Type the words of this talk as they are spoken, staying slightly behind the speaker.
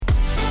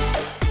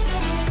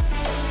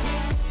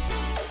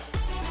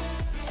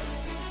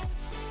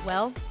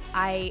Well,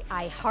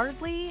 I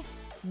hardly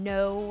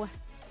know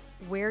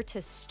where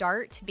to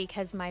start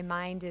because my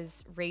mind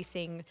is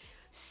racing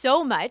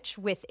so much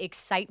with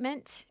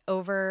excitement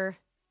over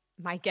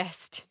my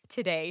guest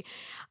today.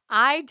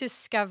 I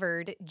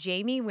discovered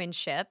Jamie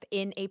Winship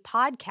in a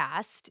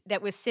podcast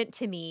that was sent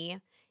to me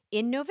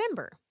in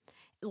November,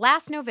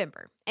 last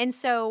November. And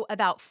so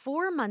about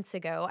 4 months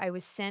ago, I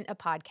was sent a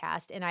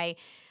podcast and I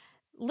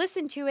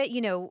listened to it.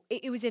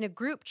 It was in a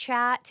group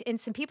chat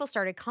and some people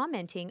started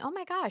commenting, "Oh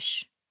my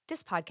gosh,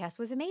 this podcast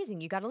was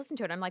amazing. You got to listen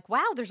to it." I'm like,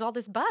 "Wow, there's all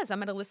this buzz. I'm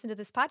going to listen to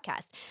this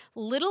podcast."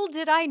 Little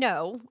did I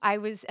know I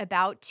was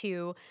about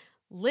to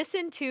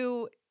listen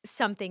to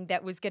something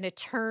that was going to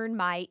turn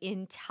my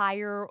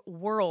entire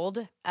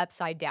world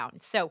upside down.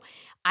 So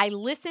I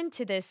listened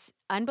to this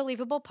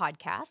unbelievable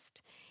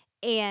podcast,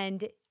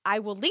 and I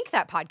will link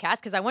that podcast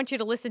because I want you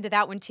to listen to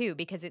that one too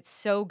because it's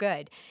so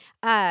good.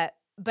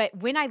 But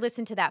when I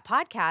listened to that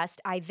podcast,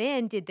 I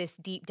then did this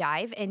deep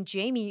dive, and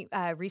Jamie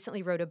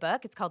recently wrote a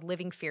book. It's called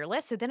Living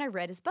Fearless. So then I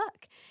read his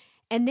book.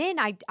 And then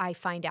I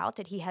find out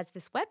that he has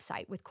this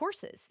website with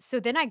courses. So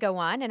then I go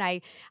on and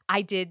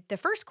I did the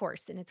first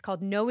course, and it's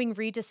called Knowing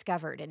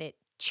Rediscovered, and it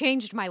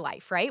changed my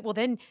life, right? Well,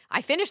 then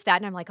I finished that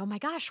and I'm like, "Oh my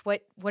gosh,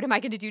 what am I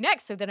going to do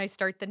next?" So then I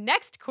start the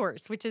next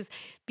course, which is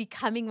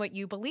Becoming What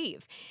You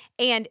Believe.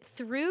 And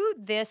through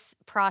this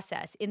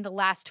process in the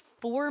last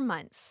 4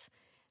 months,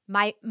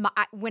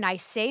 when I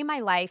say my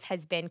life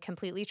has been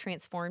completely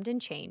transformed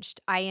and changed,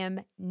 I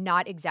am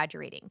not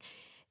exaggerating.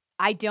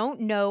 I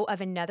don't know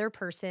of another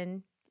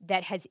person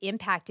that has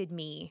impacted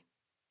me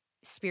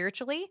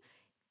spiritually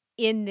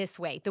in this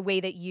way, the way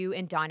that you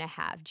and Donna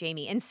have,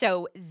 Jamie. And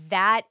so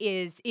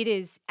it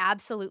is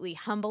absolutely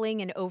humbling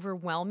and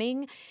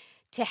overwhelming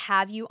to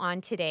have you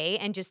on today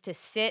and just to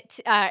sit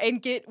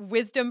and get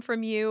wisdom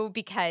from you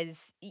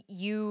because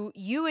you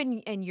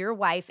and your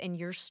wife and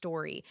your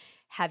story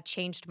have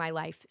changed my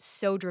life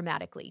so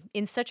dramatically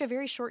in such a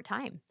very short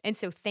time. And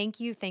so thank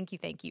you, thank you,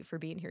 thank you for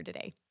being here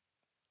today.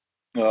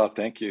 Oh,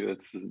 thank you.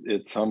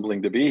 It's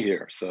humbling to be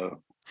here.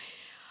 So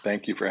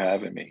thank you for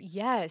having me.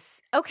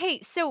 Yes. Okay,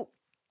 so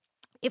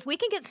if we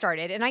can get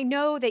started, and I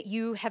know that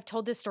you have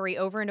told this story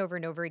over and over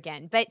and over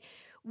again, but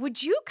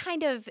would you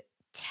kind of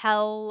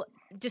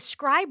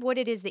describe what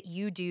it is that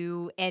you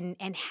do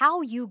and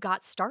how you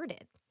got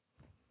started?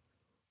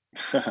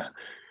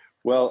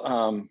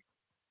 Well,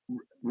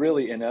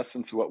 really, in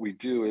essence, what we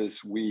do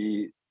is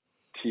we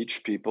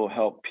teach people,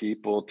 help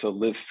people to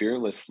live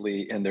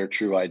fearlessly in their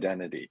true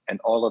identity, and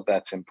all of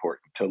that's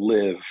important. To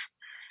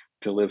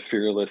live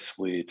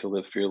fearlessly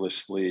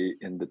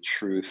in the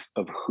truth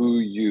of who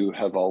you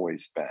have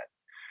always been.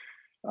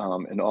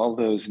 And all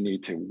those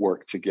need to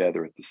work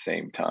together at the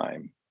same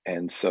time.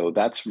 And so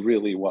that's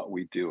really what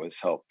we do is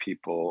help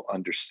people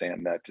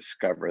understand that,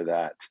 discover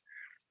that,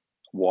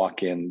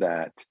 walk in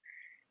that.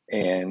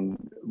 And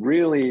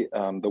really,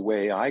 the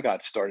way I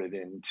got started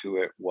into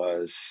it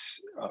was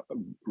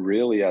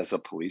really as a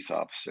police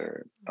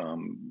officer.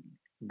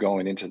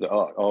 Going into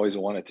always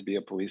wanted to be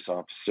a police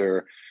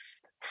officer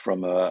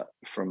from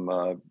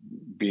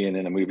being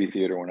in a movie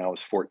theater when I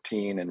was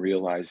 14 and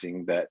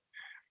realizing that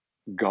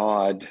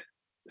God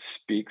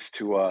speaks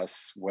to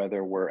us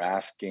whether we're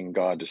asking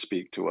God to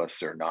speak to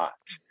us or not,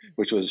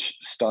 which was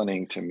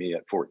stunning to me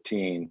at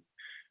 14,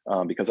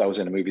 because I was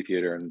in a movie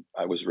theater and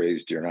I was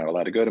raised, you're not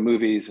allowed to go to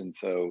movies. And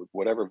so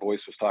whatever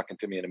voice was talking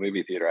to me in a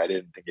movie theater, I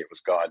didn't think it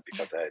was God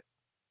because I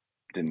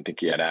didn't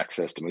think he had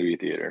access to movie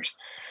theaters.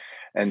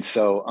 And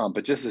so,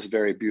 but just this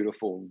very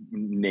beautiful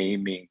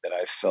naming that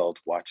I felt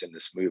watching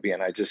this movie.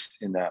 And I just,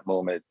 in that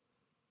moment,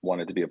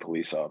 wanted to be a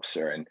police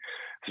officer. And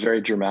it's very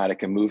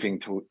dramatic and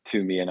moving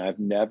to me. And I've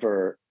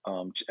never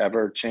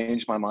ever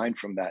changed my mind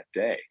from that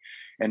day.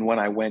 And when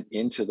I went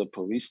into the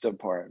police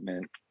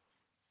department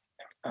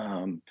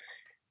um,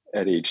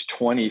 at age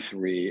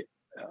 23,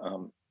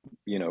 um,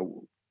 you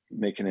know,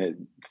 making it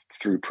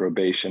through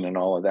probation and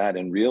all of that,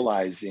 and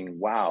realizing,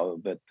 wow,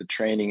 that the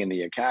training in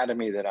the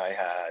academy that I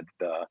had,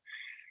 the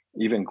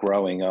even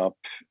growing up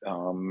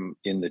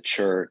in the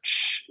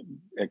church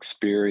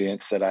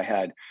experience that I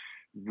had,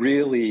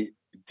 really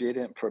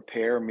didn't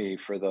prepare me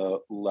for the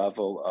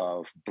level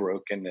of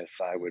brokenness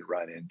I would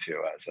run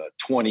into as a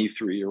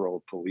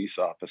 23-year-old police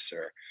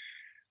officer,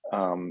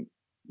 um,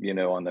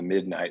 on the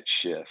midnight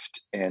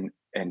shift, and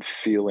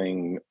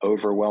feeling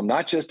overwhelmed,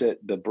 not just at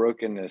the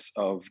brokenness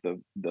of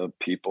the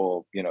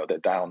people,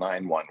 that dial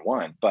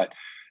 911, but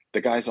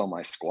the guys on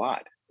my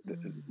squad,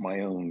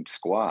 my own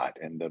squad,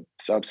 and the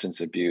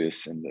substance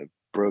abuse and the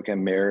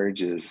broken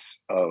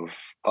marriages of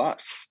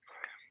us.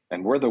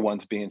 And we're the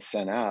ones being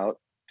sent out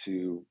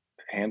to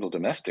handle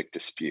domestic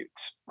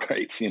disputes,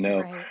 right?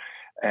 Right.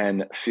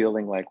 And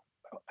feeling like,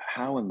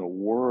 how in the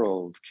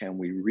world can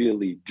we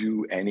really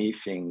do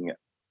anything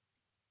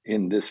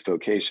in this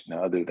vocation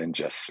other than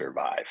just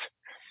survive?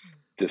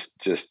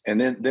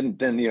 And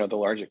then the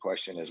larger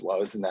question is,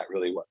 well, isn't that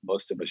really what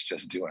most of us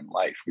just do in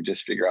life? We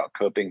just figure out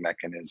coping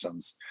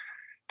mechanisms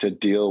to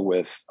deal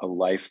with a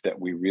life that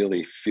we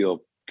really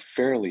feel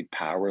fairly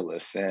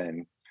powerless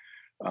in,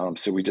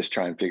 So we just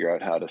try and figure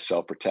out how to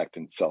self-protect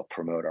and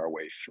self-promote our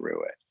way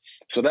through it.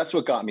 So that's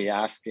what got me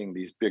asking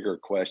these bigger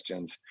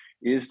questions.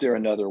 Is there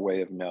another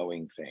way of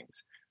knowing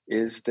things?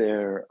 Is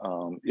there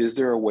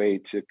a way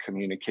to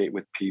communicate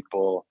with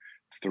people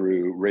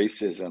through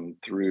racism,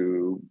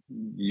 through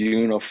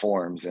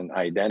uniforms and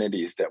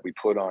identities that we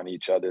put on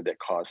each other that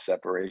cause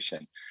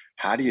separation?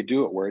 How do you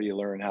do it? Where do you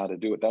learn how to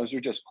do it? Those are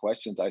just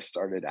questions I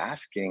started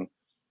asking,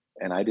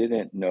 and I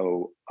didn't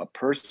know a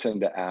person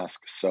to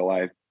ask. So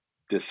I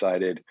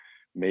decided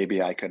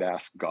maybe I could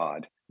ask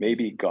God.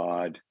 Maybe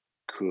God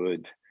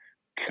could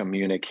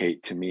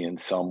communicate to me in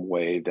some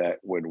way that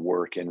would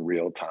work in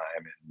real time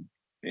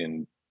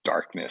in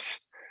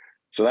darkness.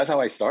 So that's how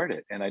I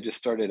started. And I just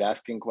started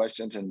asking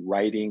questions and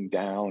writing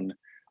down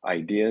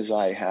ideas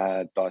I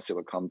had, thoughts that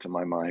would come to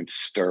my mind,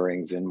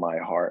 stirrings in my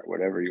heart,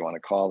 whatever you want to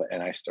call it.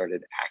 And I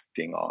started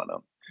acting on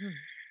them.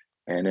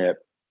 Hmm. And it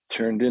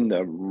turned into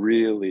a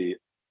really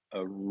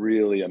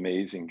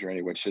amazing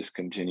journey, which just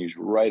continues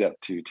right up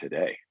to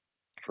today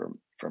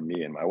for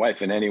me and my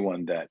wife and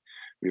anyone that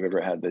we've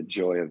ever had the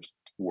joy of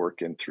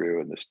working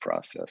through in this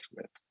process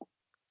with.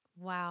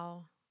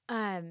 Wow.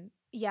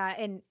 Yeah,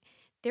 and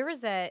there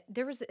was a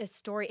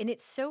story, and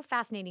it's so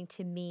fascinating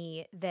to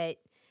me that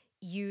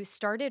you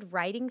started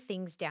writing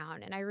things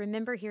down. And I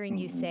remember hearing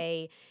you Mhm.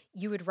 say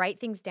you would write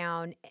things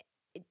down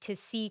to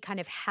see kind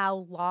of how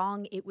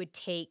long it would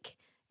take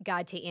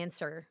God to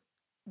answer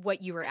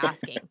what you were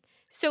asking.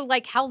 So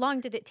like how long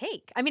did it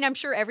take? I mean, I'm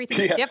sure everything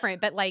was Yeah.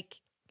 different, but like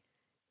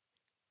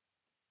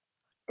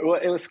Well,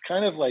 it was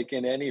kind of like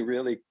in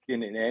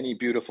any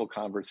beautiful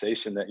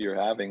conversation that you're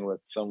having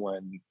with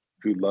someone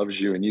who loves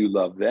you and you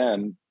love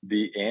them,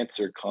 the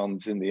answer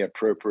comes in the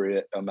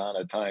appropriate amount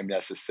of time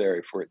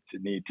necessary for it to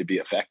need to be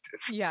effective.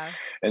 yeah.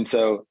 And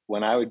so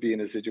when I would be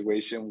in a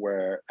situation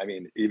where, I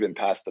mean, even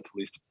past the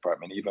police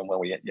department, even when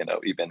we,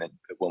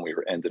 when we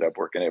were ended up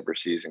working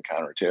overseas in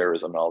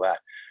counterterrorism and all that,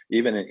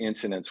 even in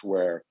incidents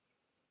where,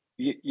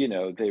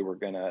 they were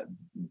gonna,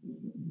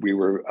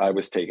 I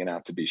was taken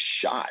out to be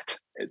shot.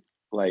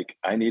 Like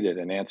I needed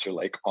an answer,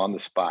 like on the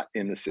spot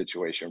in the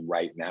situation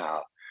right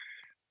now.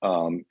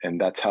 And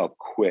that's how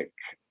quick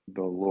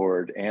the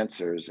Lord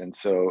answers. And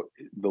so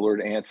the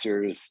Lord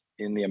answers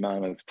in the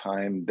amount of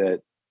time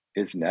that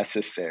is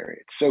necessary.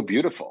 It's so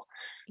beautiful.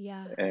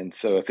 Yeah. And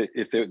so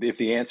if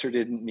the answer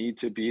didn't need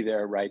to be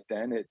there right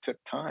then, it took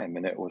time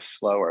and it was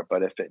slower.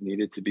 But if it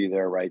needed to be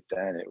there right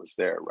then, it was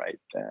there right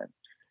then.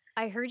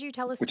 I heard you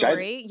tell a Which I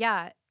story,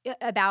 yeah,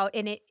 about,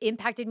 and it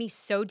impacted me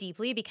so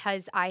deeply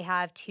because I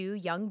have 2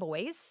 young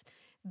boys,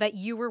 but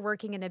you were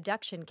working an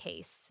abduction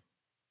case.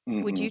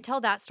 Would you mhm.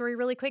 tell that story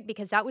really quick?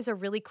 Because that was a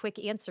really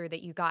quick answer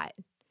that you got.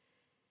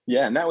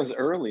 Yeah, and that was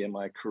early in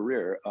my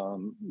career,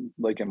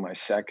 like in my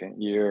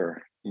second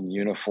year in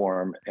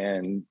uniform,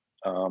 and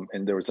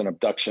there was an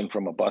abduction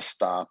from a bus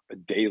stop, a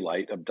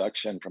daylight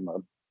abduction from a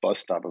bus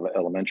stop of an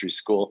elementary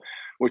school,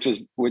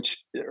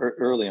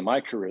 early in my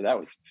career that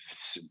was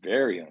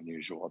very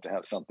unusual to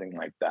have something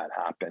like that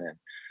happen. And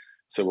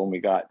so when we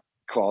got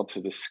called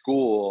to the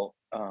school,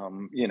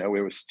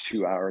 it was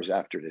 2 hours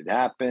after it had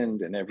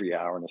happened, and every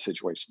hour in a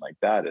situation like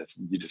that is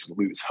you just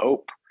lose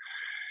hope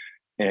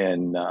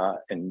and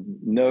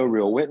no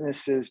real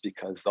witnesses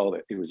because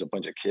it was a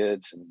bunch of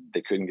kids and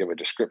they couldn't give a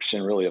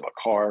description really of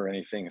a car or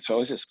anything.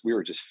 So we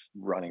were just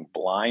running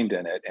blind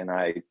in it. And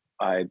I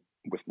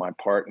with my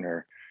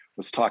partner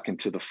was talking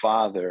to the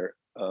father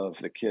of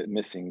the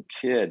missing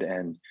kid,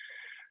 and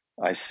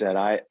I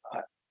said,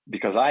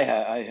 because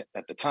I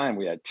at the time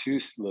we had two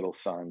little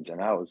sons,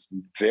 and I was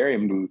very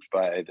moved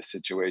by the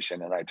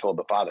situation. And I told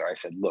the father, I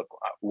said, "Look,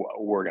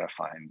 we're gonna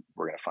find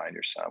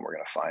your son. We're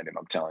gonna find him.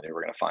 I'm telling you,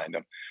 we're gonna find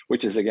him."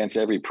 Which is against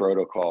every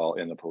protocol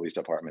in the police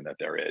department that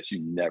there is.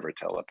 You never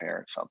tell a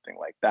parent something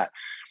like that.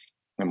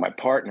 And my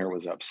partner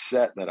was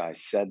upset that I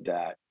said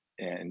that.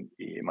 And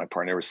my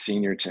partner was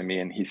senior to me,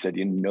 and he said,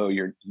 you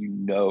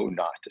know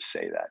not to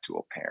say that to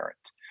a parent."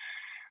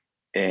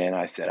 And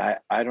I said,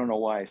 I don't know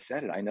why I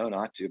said it. I know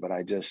not to, but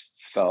I just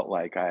felt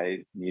like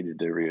I needed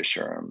to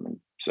reassure him.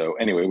 And so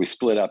anyway, we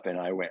split up and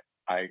I went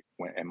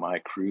in my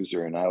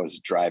cruiser and I was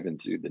driving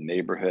through the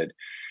neighborhood,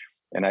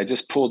 and I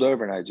just pulled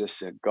over and I just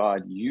said,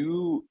 "God,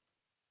 you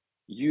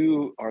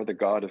are the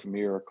God of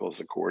miracles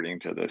according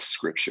to the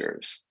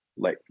scriptures.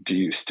 Like, do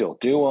you still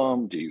do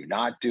them? Do you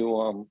not do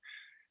them?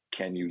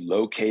 Can you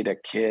locate a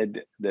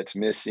kid that's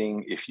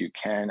missing? If you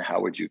can,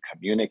 how would you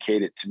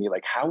communicate it to me?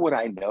 Like, how would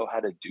I know how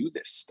to do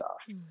this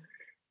stuff? Mm.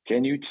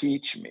 Can you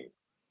teach me?"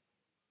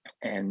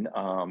 And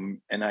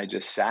I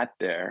just sat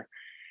there,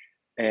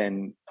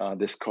 and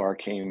this car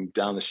came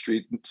down the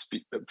street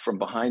from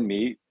behind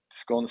me,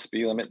 just going the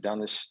speed limit down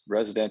this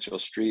residential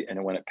street.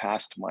 And when it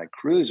passed my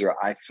cruiser,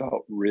 I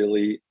felt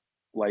really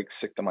like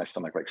sick to my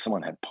stomach, like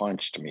someone had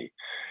punched me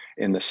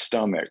in the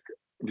stomach.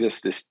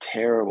 Just this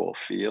terrible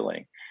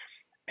feeling.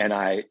 And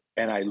I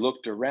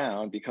looked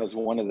around because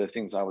one of the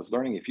things I was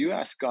learning, if you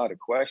ask God a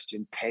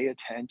question, pay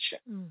attention.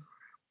 Mm.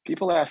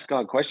 People ask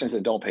God questions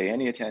and don't pay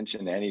any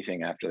attention to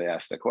anything after they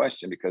ask the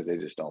question because they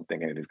just don't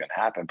think anything's going to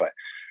happen. But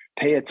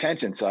pay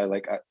attention. So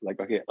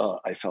okay,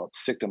 I felt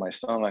sick to my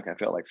stomach. I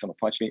felt like someone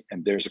punched me,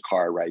 and there's a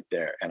car right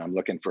there, and I'm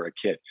looking for a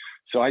kid.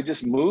 So I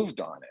just moved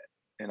on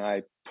it, and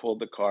I pulled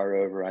the car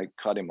over. I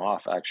cut him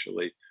off,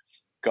 actually,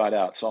 got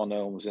out, saw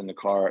no one was in the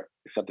car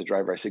except the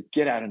driver. I said,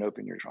 "Get out and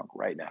open your trunk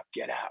right now.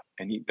 Get out."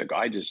 And the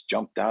guy just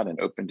jumped out and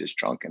opened his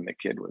trunk, and the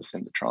kid was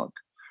in the trunk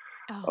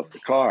Oh of the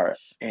my car.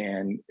 gosh.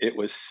 And it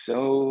was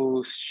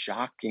so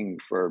shocking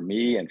for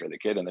me and for the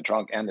kid in the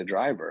trunk and the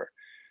driver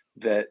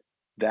that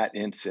that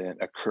incident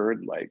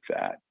occurred like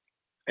that.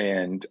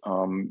 And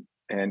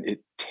it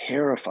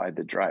terrified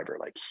the driver.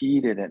 Like,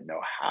 he didn't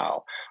know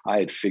how I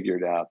had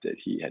figured out that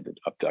he had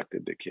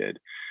abducted the kid.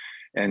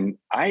 And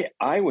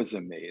I was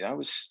amazed. I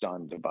was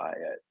stunned by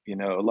it.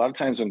 A lot of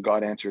times when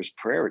God answers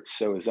prayer, it's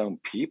so his own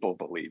people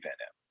believe in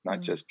him, not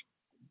Mm, just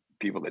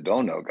people that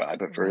don't know God,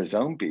 but for right. his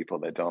own people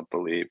that don't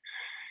believe.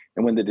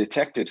 And when the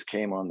detectives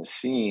came on the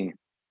scene,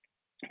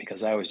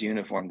 because I was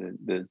uniformed,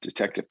 the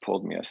detective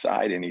pulled me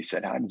aside and he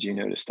said, "How did you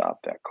know to stop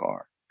that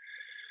car?"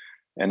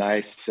 And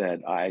I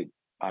said, I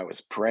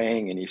was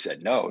praying. And he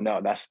said, "No,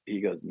 no,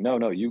 he goes, no,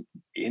 no, you,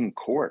 in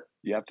court,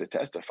 you have to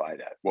testify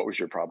that. What was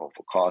your probable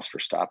cause for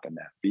stopping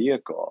that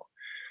vehicle?"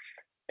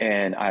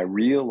 And I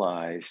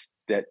realized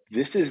that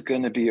this is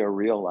going to be a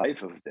real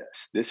life of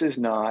this. This is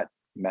not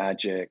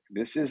magic.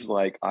 This is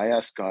like, I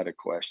asked God a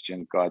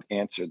question, God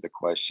answered the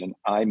question,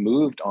 I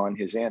moved on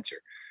his answer.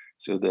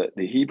 So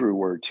the Hebrew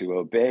word to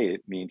obey,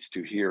 it means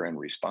to hear and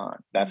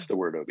respond. That's Mm, the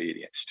word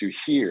obedience, to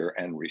hear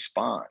and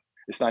respond.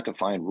 It's not to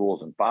find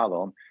rules and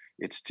follow them.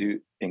 It's to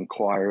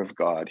inquire of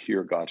God,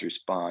 hear God's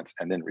response,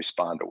 and then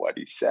respond to what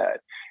he said.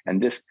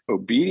 And this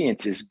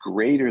obedience is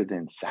greater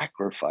than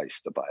sacrifice,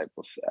 the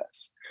Bible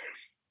says.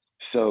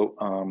 So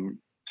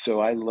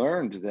I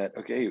learned that,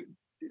 okay,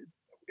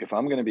 if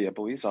I'm going to be a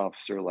police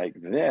officer like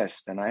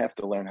this, then I have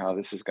to learn how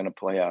this is going to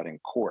play out in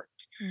court.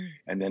 mm.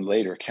 And then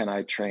later, can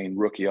I train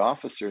rookie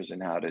officers in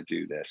how to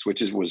do this,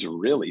 which was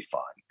really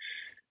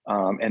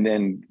fun. And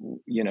then,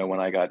 when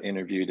I got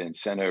interviewed and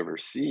sent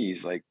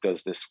overseas, like,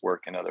 does this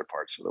work in other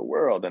parts of the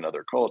world and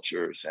other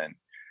cultures?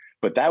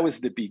 But that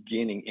was the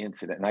beginning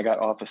incident. And I got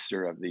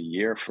Officer of the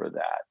Year for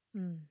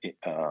Mm.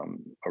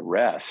 that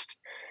arrest.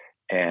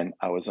 And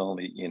I was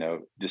only,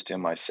 just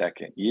in my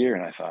second year.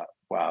 And I thought,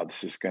 wow,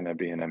 this is going to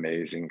be an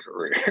amazing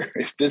career.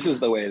 If this is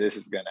the way this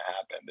is going to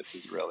happen, this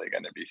is really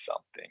going to be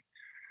something.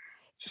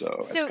 So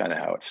that's So, kind of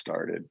how it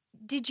started.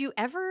 did you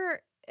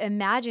ever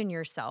imagine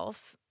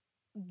yourself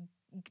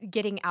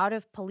getting out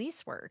of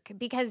police work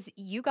because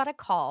you got a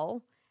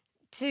call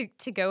to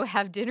go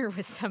have dinner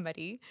with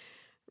somebody,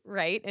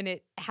 right? And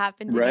it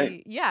happened to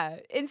Right. be, yeah.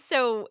 And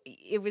so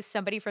it was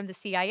somebody from the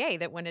CIA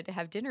that wanted to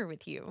have dinner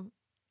with you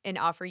and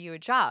offer you a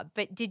job.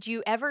 But did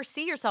you ever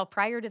see yourself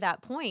prior to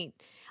that point?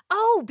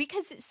 Oh,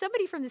 because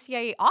somebody from the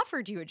CIA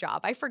offered you a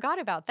job. I forgot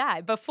about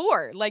that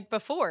before, like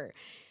before.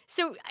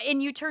 So,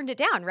 and you turned it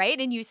down, right?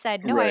 And you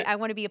said, no, Right. I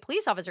want to be a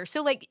police officer.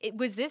 So, like,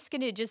 was this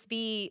going to just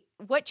be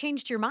what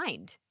changed your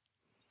mind?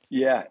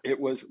 Yeah, it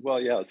was. Well,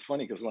 yeah, it's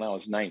funny because when I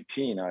was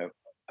 19,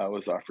 I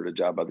was offered a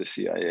job by the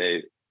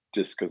CIA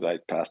just because I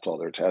passed all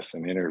their tests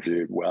and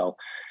interviewed well.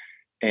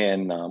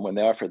 And when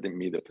they offered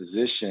me the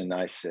position,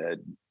 I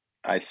said,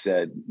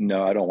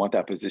 no, I don't want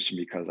that position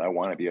because I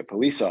want to be a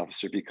police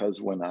officer.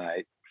 Because when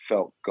I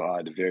felt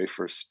God very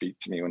first speak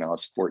to me when I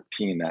was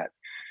 14, that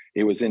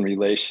it was in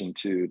relation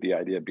to the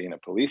idea of being a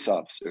police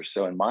officer.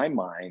 So in my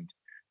mind,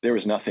 there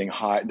was nothing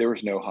high, there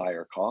was no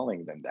higher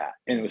calling than that.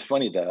 And it was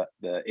funny,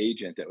 the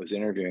agent that was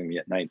interviewing me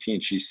at 19,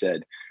 she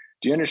said,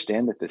 "Do you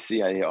understand that the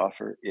CIA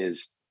offer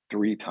is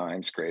 3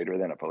 times greater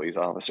than a police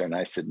officer?" And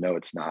I said, "No,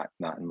 it's not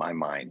in my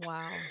mind,"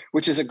 Wow.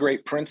 which is a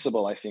great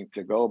principle, I think,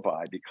 to go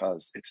by,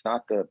 because it's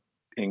not the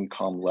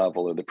income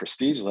level or the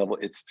prestige level,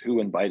 it's who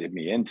invited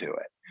me into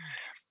it.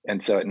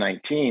 And so at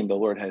 19, the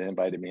Lord had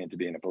invited me into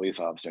being a police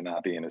officer,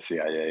 not being a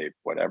CIA,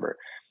 whatever.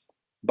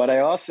 But I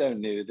also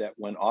knew that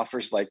when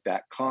offers like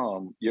that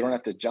come, you don't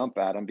have to jump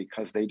at them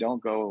because they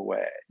don't go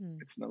away. Mm.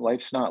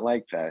 Life's not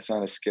like that. It's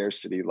not a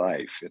scarcity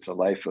life. It's a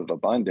life of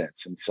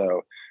abundance. And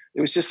so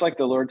it was just like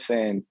the Lord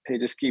saying, "Hey,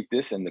 just keep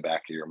this in the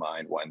back of your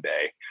mind one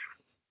day,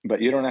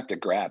 but you don't have to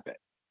grab it.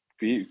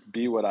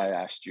 Be what I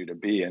asked you to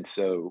be." And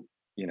so,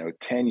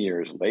 10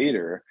 years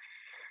later,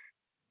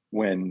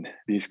 when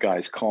these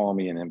guys call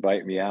me and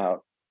invite me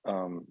out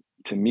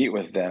to meet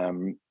with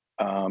them,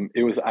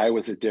 I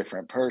was a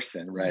different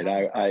person, right?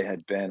 Yeah.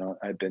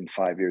 I'd been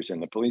 5 years in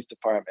the police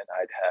department.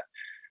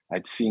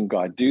 I'd seen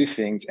God do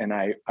things, and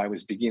I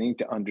was beginning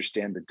to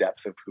understand the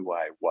depth of who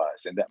I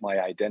was, and that my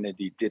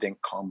identity didn't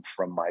come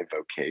from my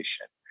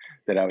vocation,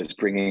 that I was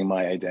bringing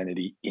my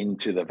identity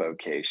into the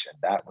vocation.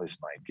 That was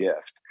my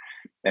gift.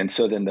 And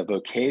so then the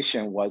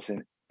vocation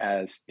wasn't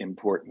as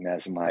important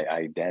as my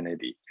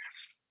identity.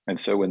 And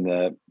so when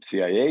the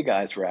CIA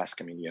guys were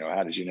asking me,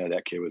 how did you know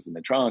that kid was in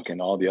the trunk,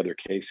 and all the other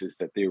cases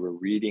that they were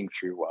reading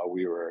through while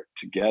we were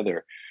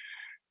together,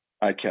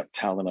 I kept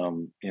telling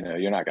them,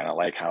 you're not going to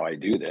like how I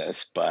do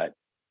this, but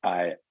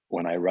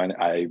when I run,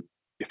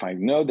 if I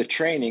know the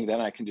training,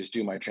 then I can just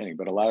do my training.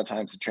 But a lot of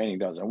times the training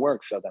doesn't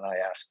work. So then I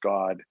ask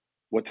God,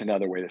 what's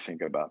another way to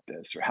think about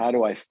this? Or how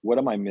do what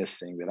am I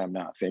missing that I'm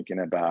not thinking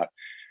about?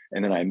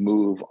 And then I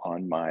move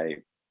on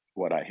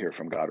what I hear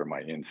from God or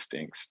my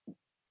instincts.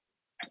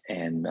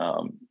 And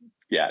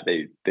yeah,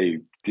 they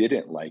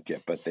didn't like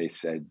it, but they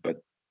said, but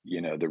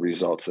the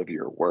results of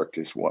your work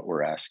is what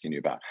we're asking you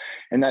about.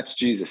 And that's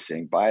Jesus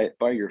saying, by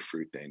your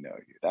fruit they know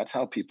you. That's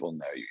how people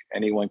know you.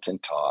 Anyone can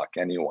talk,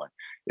 anyone.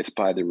 It's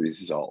by the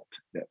result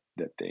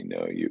that they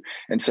know you.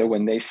 And so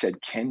when they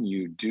said, can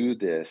you do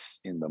this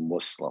in the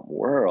Muslim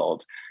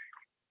world?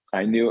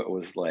 I knew it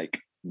was like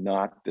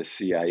not the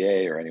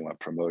CIA or anyone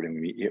promoting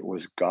me. It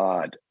was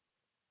God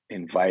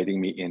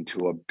inviting me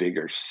into a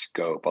bigger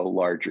scope, a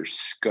larger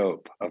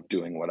scope of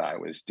doing what I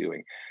was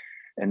doing.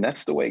 And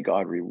that's the way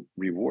God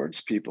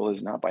rewards people,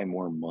 is not by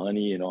more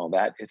money and all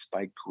that. It's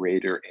by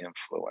greater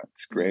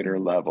influence, greater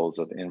levels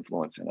of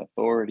influence and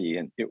authority.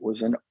 And it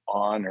was an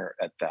honor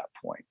at that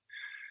point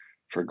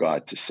for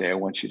God to say, I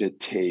want you to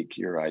take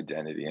your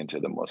identity into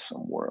the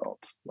Muslim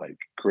world. Like,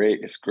 great,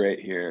 it's great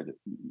here,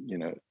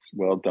 it's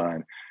well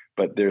done,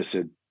 but there's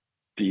a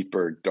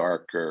deeper,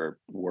 darker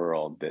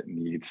world that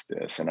needs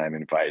this, and I'm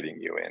inviting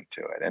you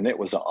into it. And it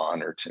was an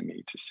honor to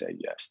me to say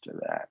yes to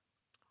that.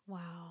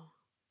 Wow.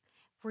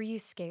 Were you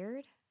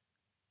scared?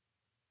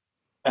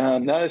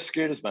 Not as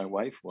scared as my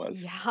wife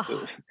was.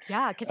 Yeah.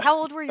 Yeah. Because how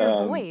old were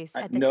your boys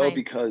at the No, time?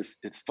 because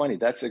it's funny.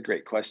 That's a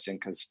great question,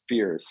 because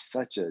fear is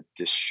such a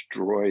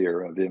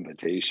destroyer of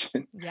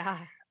invitation. Yeah.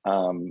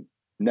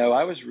 No,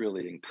 I was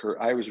really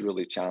I was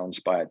really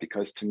challenged by it,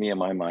 because to me, in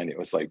my mind, it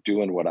was like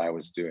doing what I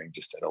was doing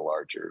just at a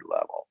larger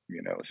level.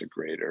 It was a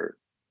greater,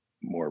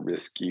 more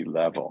risky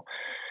level.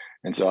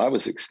 And so I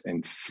was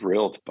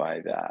enthralled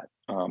by that.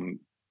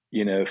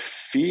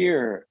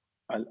 Fear,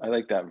 I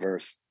like that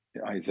verse.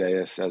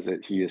 Isaiah says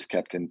that he is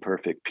kept in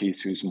perfect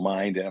peace, whose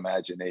mind and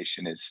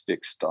imagination is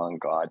fixed on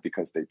God,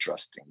 because they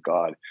trust in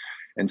God.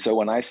 And so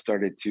when I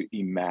started to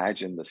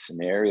imagine the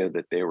scenario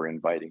that they were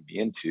inviting me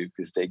into,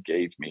 because they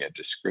gave me a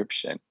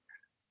description,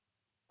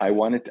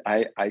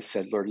 I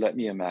said, Lord, let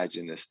me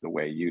imagine this the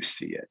way you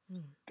see it,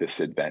 this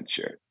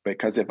adventure.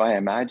 Because if I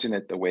imagine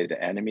it the way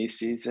the enemy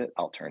sees it,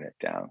 I'll turn it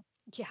down.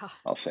 Yeah.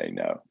 I'll say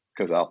no,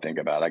 because I'll think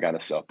about, I got to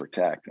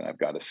self-protect, and I've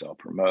got to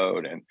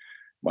self-promote, and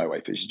my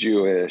wife is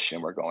Jewish,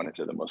 and we're going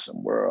into the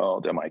Muslim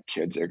world, and my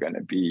kids are going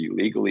to be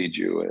legally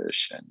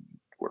Jewish, and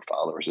we're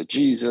followers of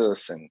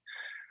Jesus, and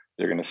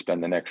they're going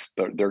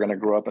to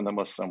grow up in the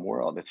Muslim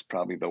world. It's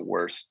probably the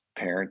worst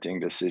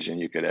parenting decision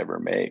you could ever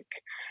make.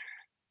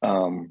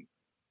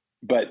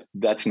 But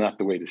that's not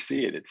the way to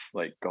see it. It's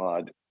like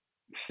God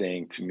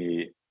saying to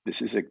me,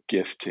 this is a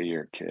gift to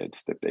your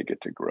kids, that they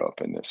get to grow up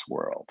in this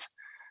world.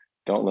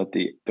 Don't let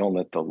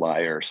the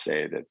liar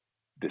say that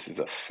this is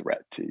a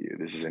threat to you.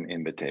 This is an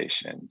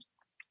invitation.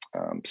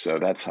 So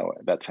that's how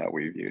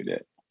we viewed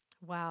it.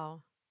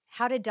 Wow.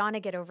 How did Donna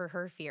get over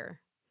her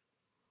fear?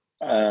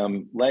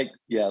 Like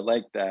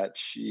that.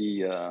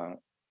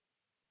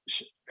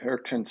 Her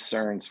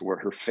concerns were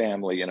her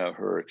family.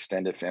 Her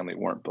extended family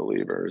weren't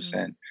believers,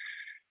 and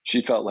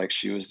she felt like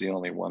she was the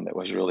only one that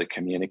was really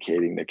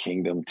communicating the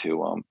kingdom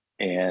to them.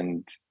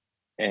 And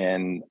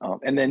then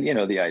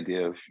the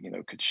idea of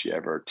could she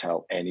ever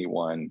tell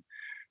anyone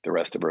the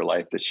rest of her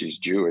life that she's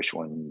Jewish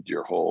when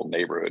your whole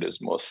neighborhood is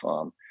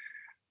Muslim?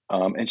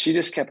 And she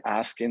just kept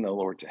asking the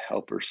Lord to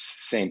help her,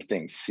 same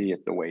thing, see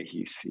it the way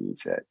he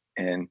sees it.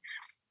 And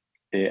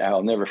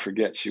I'll never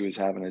forget, she was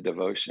having a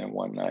devotion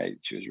one night.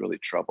 She was really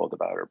troubled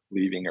about her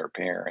leaving her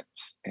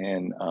parents.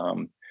 And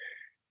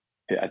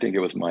I think it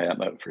was my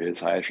up for his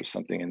highest or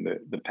something. And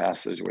the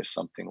passage was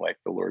something like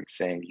the Lord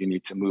saying, you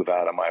need to move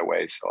out of my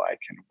way so I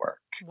can work.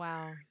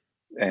 Wow.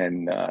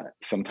 And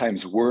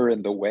sometimes we're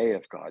in the way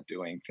of God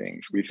doing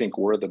things. We think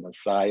we're the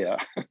Messiah,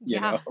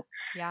 Yeah.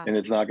 And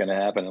it's not going to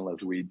happen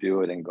unless we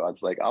do it. And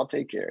God's like, I'll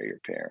take care of your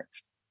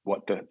parents.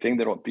 What the thing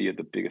that will be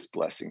the biggest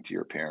blessing to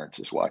your parents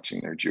is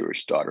watching their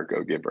Jewish daughter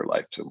go give her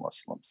life to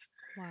Muslims.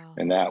 Wow.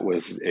 And that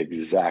was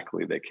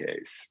exactly the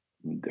case.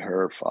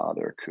 Her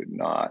father could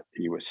not.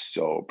 He was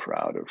so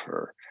proud of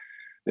her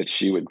that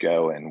she would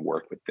go and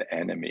work with the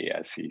enemy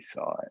as he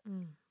saw it.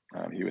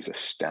 He was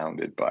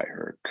astounded by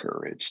her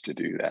courage to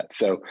do that.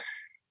 So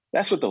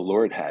that's what the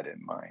Lord had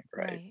in mind,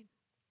 right?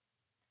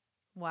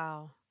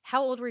 Wow.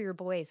 How old were your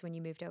boys when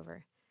you moved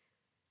over?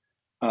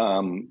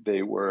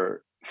 They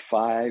were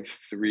 5,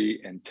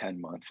 3, and 10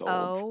 months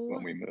old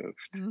when we moved.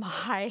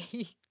 My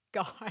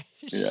gosh.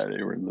 Yeah,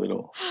 they were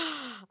little.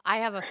 I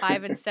have a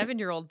 5 and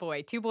 7-year-old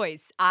boy, 2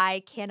 boys.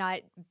 I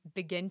cannot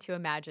begin to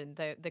imagine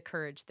the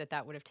courage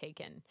that would have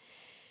taken.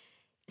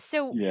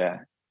 So Yeah.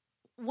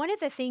 one of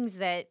the things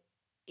that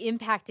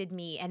impacted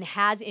me and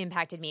has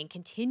impacted me and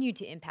continued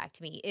to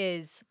impact me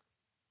is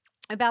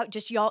about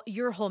just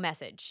your whole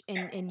message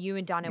and you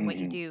and Donna, what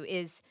you do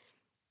is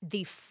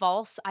the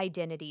false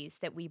identities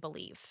that we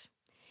believe.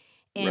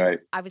 And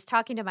I was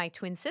talking to my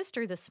twin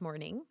sister this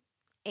morning,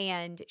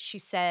 and she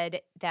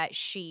said that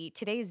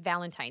today is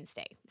Valentine's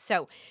Day.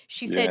 So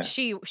she said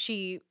she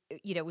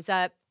was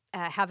up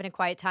having a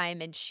quiet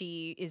time, and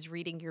she is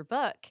reading your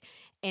book.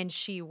 and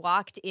she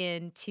walked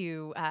in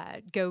to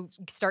go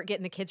start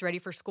getting the kids ready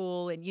for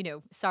school and,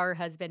 saw her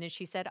husband and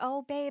she said,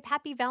 "Oh, babe,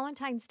 happy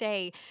Valentine's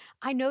Day.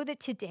 I know that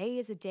today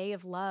is a day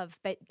of love,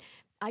 but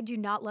I do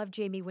not love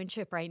Jamie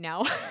Winship right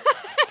now."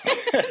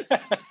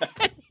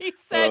 He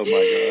said, Oh my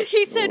gosh.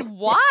 he said, Oh.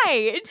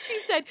 "Why?" And she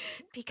said,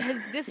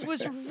 "Because this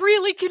was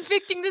really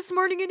convicting this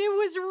morning and it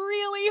was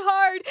really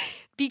hard."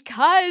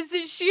 Because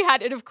she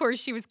had, and of course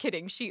she was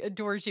kidding. She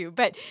adores you,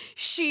 but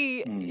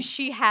Mm,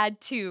 she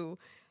had to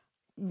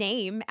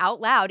name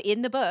out loud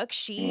in the book.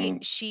 mm,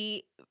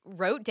 She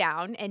wrote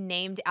down and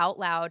named out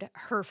loud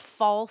her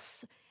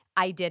false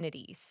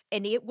identities.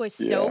 And it was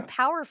so yeah.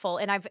 powerful.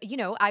 And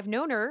I've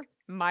known her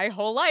my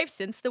whole life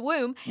since the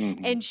womb. Hmm.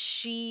 And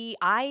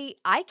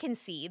I can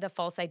see the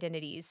false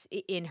identities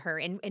in her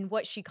and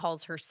what she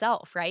calls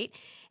herself, right?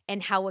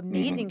 And how Hmm.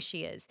 amazing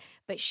she is.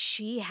 But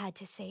she had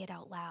to say it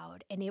out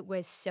loud. And it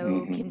was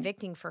so Hmm.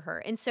 convicting for her.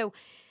 And so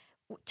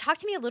talk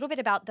to me a little bit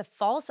about the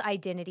false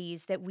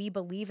identities that we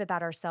believe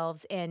about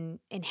ourselves and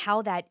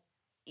how that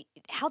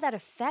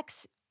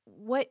affects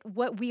what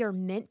we are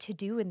meant to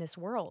do in this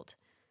world.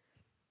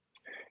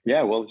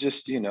 Yeah, well,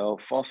 just,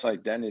 false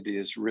identity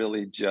is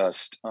really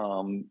just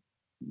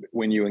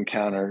when you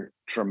encounter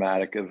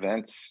traumatic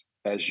events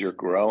as you're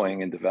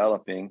growing and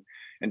developing,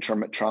 and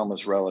trauma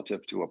is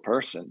relative to a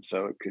person.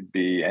 So it could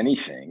be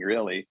anything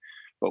really.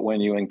 But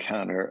when you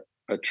encounter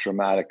a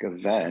traumatic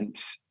event,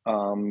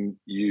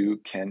 you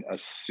can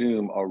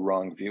assume a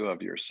wrong view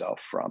of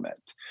yourself from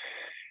it.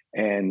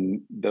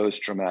 And those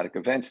traumatic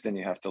events, then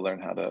you have to learn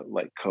how to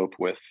like cope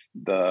with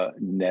the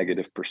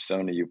negative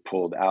persona you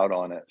pulled out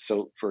on it.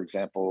 So for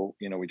example,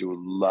 we do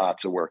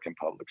lots of work in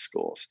public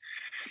schools,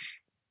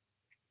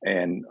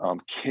 and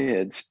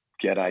kids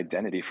get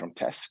identity from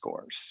test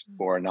scores Mm.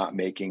 or not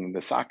making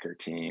the soccer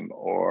team,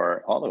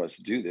 or all of us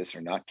do this,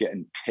 or not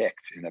getting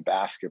picked in a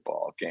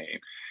basketball game.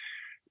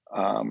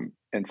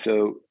 And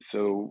so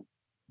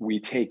we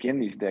take in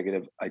these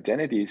negative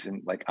identities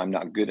and like, I'm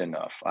not good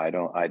enough, I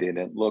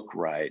didn't look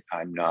right,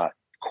 I'm not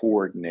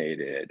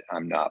coordinated,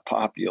 I'm not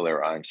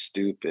popular, I'm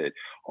stupid,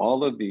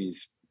 all of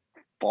these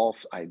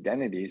false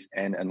identities.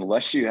 And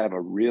unless you have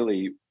a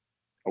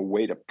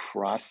way to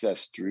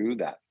process through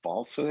that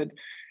falsehood,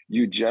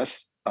 you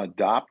just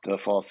adopt a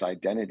false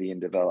identity and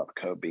develop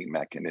coping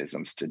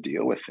mechanisms to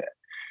deal with it.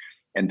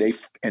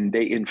 And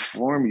they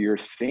inform your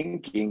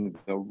thinking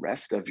the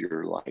rest of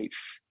your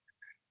life.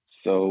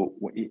 So,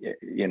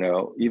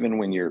 even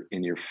when you're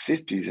in your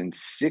 50s and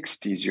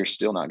 60s, you're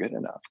still not good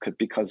enough,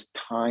 because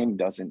time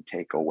doesn't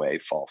take away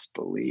false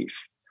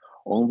belief.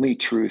 Only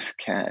truth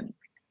can,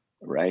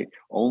 right?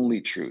 Only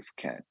truth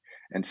can.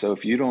 And so,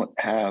 if you don't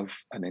have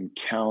an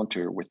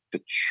encounter with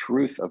the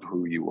truth of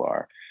who you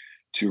are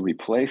to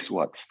replace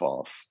what's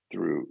false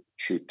through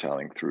truth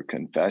telling, through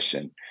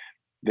confession,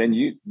 then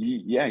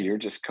yeah, you're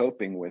just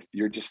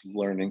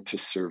learning to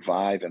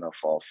survive in a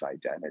false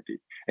identity.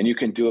 And you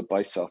can do it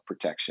by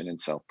self-protection and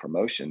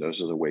self-promotion.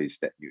 Those are the ways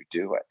that you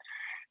do it.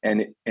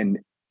 And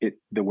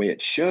the way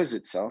it shows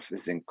itself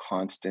is in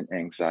constant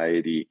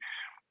anxiety,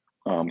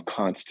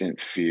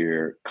 constant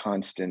fear,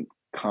 constant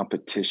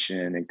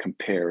competition and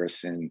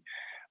comparison.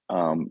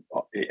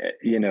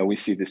 We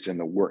see this in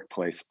the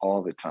workplace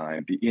all the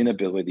time: the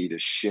inability to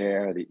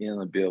share, the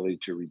inability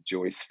to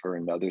rejoice for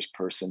another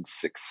person's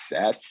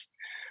success.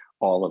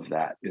 All of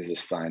that is a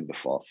sign of the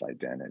false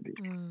identity.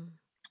 Mm,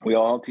 We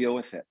all deal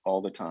with it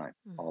all the time,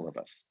 all mhm. of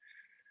us.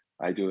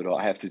 I do it all.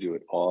 I have to do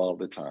it all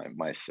the time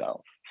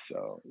myself.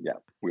 So yeah,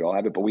 we all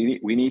have it, but we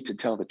need to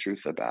tell the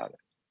truth about it.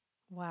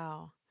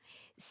 Wow.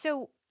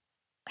 So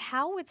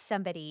how would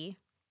somebody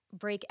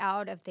break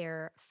out of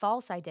their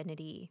false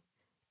identity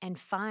and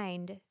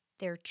find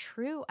their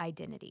true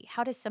identity?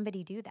 How does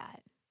somebody do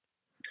that?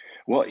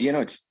 Well,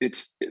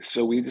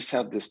 so we just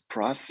have this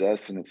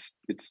process, and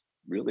it's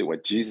really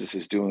what Jesus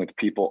is doing with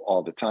people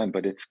all the time.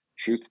 But it's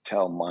truth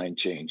tell, mind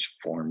change,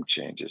 form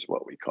change is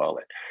what we call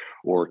it,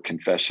 or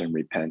confession,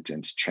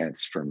 repentance,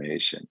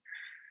 transformation.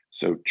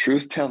 So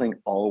truth telling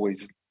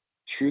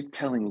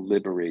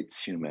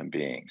liberates human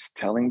beings.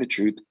 Telling the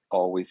truth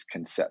always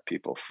can set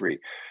people free.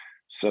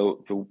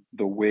 So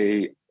the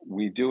way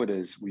we do it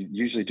is, we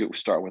usually do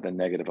start with a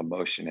negative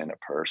emotion in a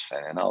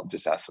person, and I'll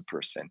just ask the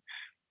person,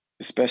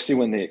 especially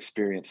when they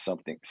experience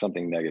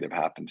something negative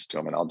happens to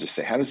them, and I'll just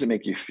say, how does it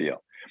make you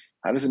feel?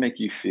 How does it make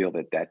you feel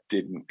that that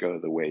didn't go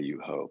the way you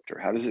hoped? Or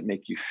how does it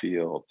make you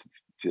feel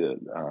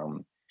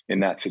in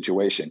that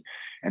situation?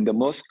 And the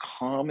most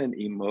common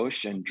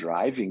emotion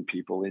driving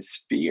people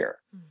is fear.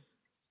 Mm.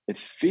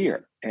 It's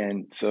fear.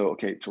 And so,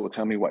 okay, so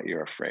tell me what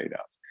you're afraid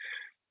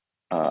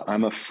of.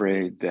 I'm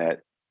afraid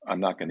that I'm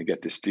not going to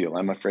get this deal.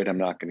 I'm afraid I'm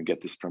not going to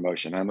get this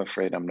promotion. I'm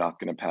afraid I'm not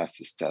going to pass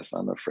this test.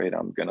 I'm afraid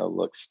I'm going to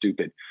look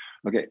stupid.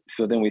 Okay,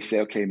 so then we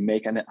say, okay,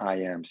 make an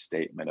I am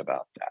statement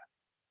about that.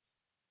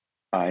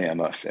 I am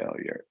a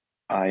failure.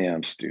 I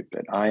am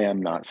stupid. I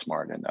am not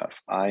smart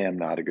enough. I am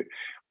not a good.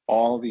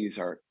 All these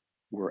are,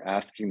 we're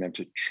asking them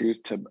to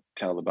truth to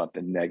tell about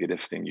the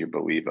negative thing you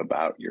believe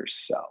about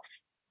yourself.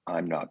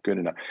 I'm not good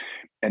enough.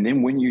 And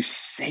then when you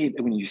say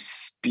that, when you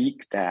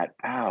speak that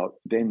out,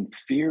 then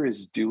fear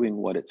is doing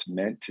what it's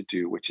meant to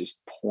do, which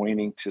is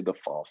pointing to the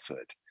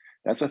falsehood.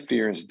 That's what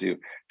fear is do.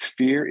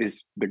 Fear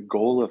is the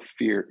goal of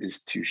fear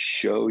is to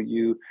show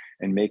you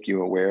and make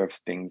you aware of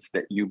things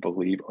that you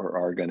believe or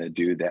are going to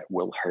do that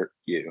will hurt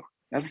you.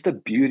 That's the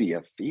beauty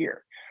of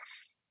fear.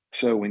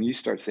 So when you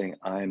start saying,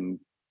 I'm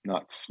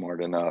not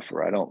smart enough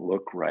or I don't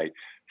look right,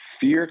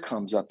 fear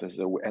comes up as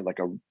like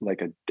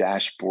a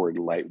dashboard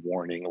light,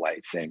 warning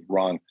light saying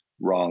wrong,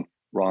 wrong,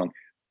 wrong.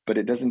 But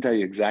it doesn't tell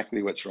you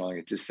exactly what's wrong.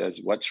 It just says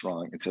what's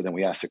wrong. And so then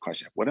we ask the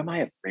question, what am I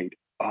afraid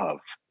of?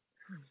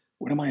 Hmm.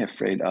 What am I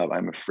afraid of?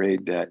 I'm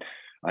afraid that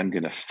I'm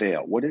going to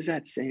fail. What does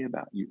that say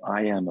about you?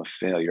 I am a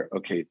failure.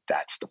 Okay,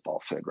 that's the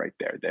falsehood right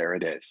there. There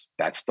it is.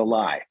 That's the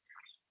lie.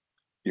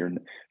 You're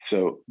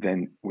so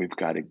then we've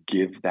got to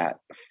give that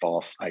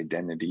false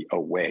identity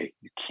away.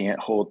 You can't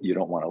hold, you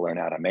don't want to learn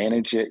how to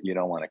manage it. You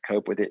don't want to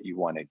cope with it. You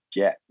want to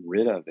get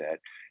rid of it.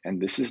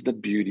 And this is the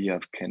beauty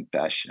of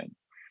confession.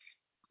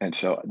 And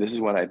so this is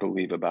what I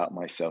believe about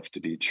myself to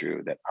be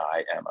true, that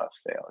I am a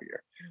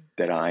failure, Mm.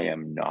 that I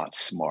am not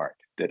smart,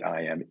 that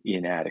I am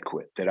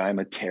inadequate, that I'm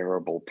a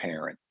terrible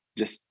parent.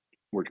 Just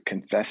we're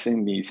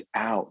confessing these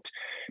out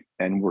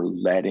and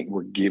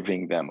we're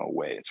giving them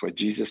away. It's what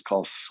Jesus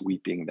calls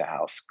sweeping the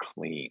house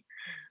clean.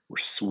 We're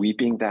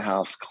sweeping the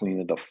house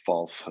clean of the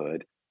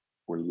falsehood.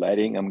 We're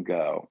letting them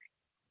go.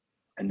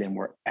 And then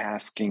we're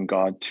asking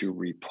God to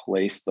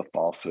replace the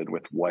falsehood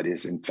with what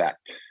is in fact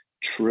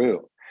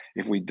true.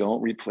 If we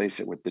don't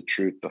replace it with the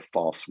truth, the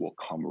false will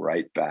come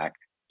right back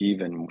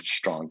even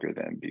stronger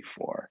than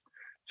before.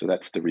 So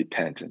that's the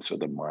repentance or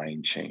the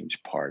mind change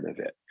part of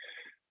it.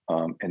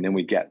 And then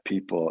we get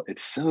people,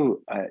 it's so,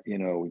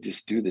 we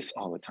just do this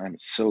all the time.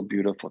 It's so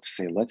beautiful to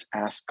say, let's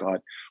ask God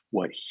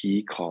what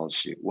he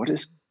calls you. What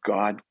does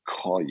God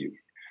call you?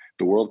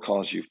 The world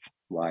calls you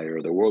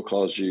liar. The world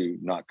calls you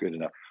not good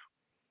enough.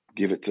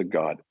 Give it to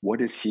God. What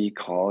does he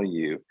call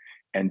you?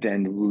 And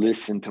then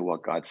listen to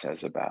what God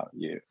says about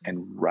you and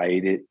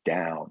write it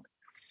down.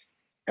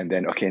 And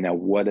then, okay, now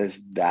what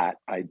does that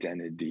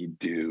identity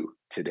do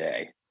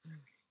today?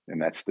 And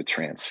that's the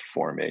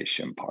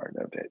transformation part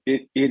of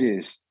it.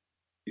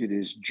 It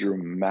is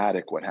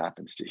dramatic what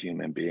happens to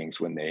human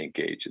beings when they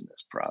engage in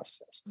this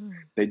process. Mm.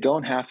 They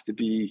don't have to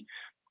be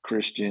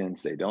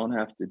Christians. They don't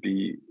have to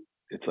be.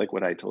 It's like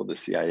what I told the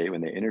CIA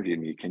when they interviewed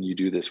me. Can you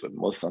do this with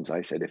Muslims?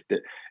 I said,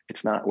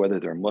 it's not whether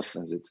they're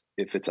Muslims. It's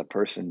if it's a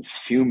person's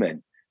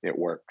human, it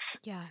works.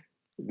 Yeah.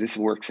 This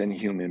works in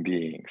human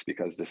beings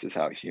because this is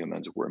how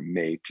humans were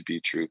made to be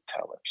truth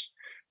tellers.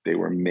 They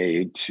were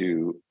made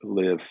to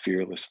live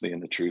fearlessly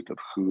in the truth of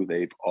who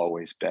they've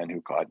always been,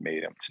 who God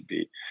made them to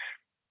be.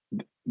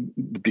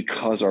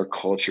 Because our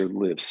culture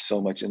lives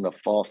so much in the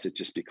false, it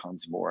just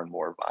becomes more and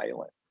more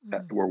violent.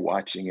 We're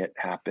watching it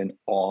happen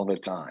all the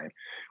time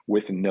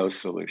with no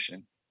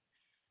solution.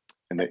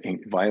 And the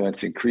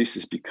violence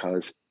increases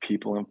because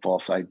people in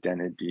false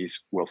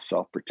identities will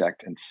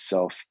self-protect and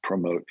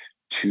self-promote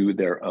to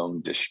their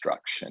own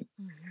destruction.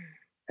 Mm-hmm.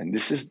 And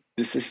this is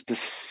the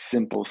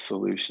simple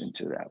solution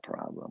to that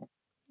problem.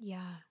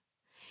 Yeah.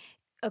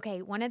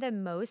 Okay, one of the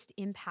most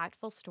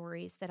impactful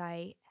stories that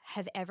I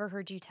have ever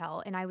heard you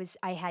tell, and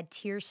I had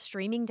tears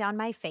streaming down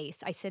my face.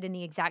 I sit in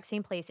the exact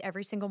same place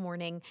every single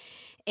morning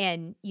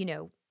and,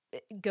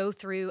 go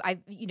through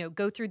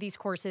these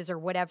courses or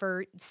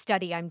whatever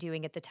study I'm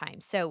doing at the time.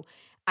 So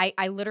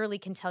I literally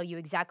can tell you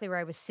exactly where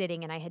I was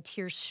sitting and I had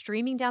tears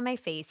streaming down my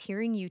face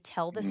hearing you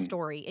tell the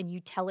story, and you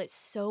tell it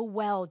so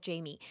well,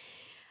 Jamie,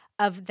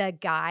 of the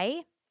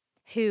guy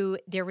who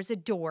there was a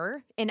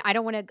door, and I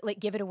don't want to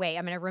give it away.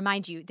 I'm going to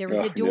remind you, there was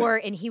a Yeah.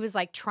 door and he was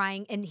like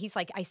trying, and he's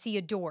like, I see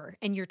a door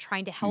and you're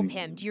trying to help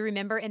him. Do you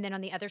remember? And then on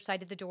the other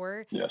side of the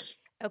door. Yes.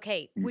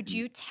 Okay. Would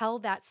you tell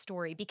that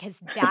story? Because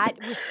that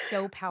was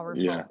so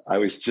powerful. Yeah, I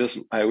was just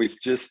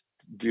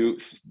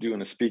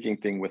doing a speaking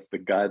thing with the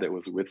guy that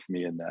was with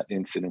me in that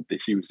incident.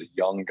 That he was a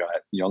young guy,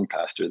 young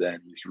pastor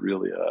then. He's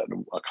really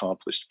an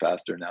accomplished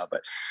pastor now.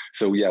 But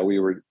so yeah,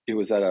 It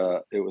was at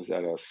a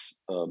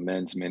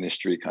men's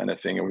ministry kind of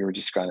thing, and we were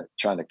just kind of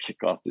trying to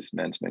kick off this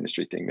men's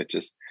ministry thing.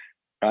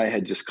 I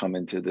had just come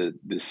into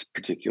this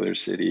particular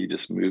city,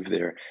 just moved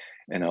there,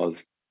 and I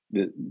was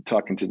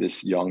talking to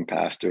this young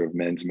pastor of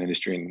men's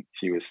ministry, and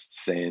he was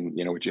saying,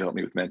 would you help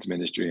me with men's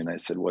ministry? And I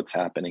said, what's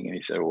happening? And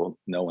he said, well,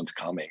 no one's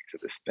coming to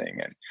this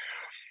thing. And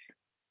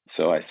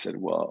so I said,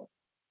 well,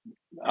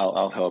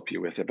 I'll help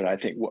you with it. But I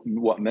think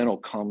what men will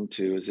come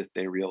to is if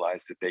they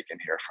realize that they can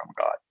hear from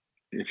God.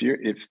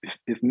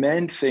 If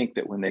men think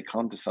that when they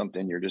come to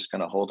something, you're just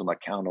going to hold them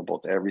accountable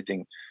to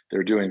everything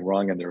they're doing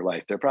wrong in their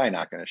life, they're probably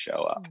not going to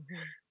show up.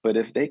 Mm-hmm. But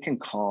if they can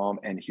calm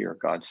and hear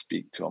God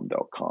speak to them,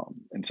 they'll come.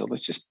 And so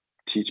let's just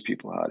teach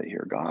people how to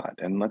hear God,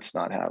 and let's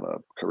not have a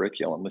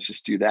curriculum. Let's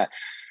just do that.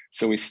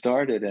 So we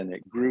started, and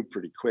it grew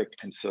pretty quick.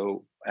 And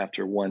so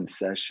after one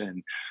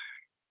session,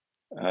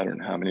 I don't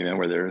know how many men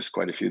were there. There's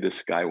quite a few.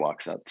 This guy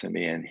walks up to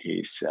me and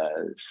he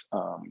says,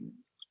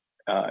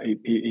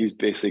 he's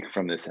basically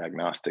from this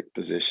agnostic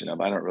position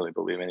of, I don't really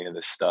believe any of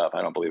this stuff.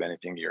 I don't believe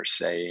anything you're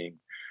saying.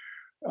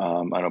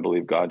 I don't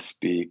believe God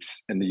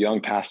speaks. And the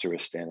young pastor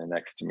was standing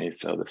next to me,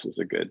 so this was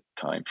a good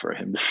time for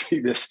him to see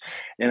this.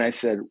 And I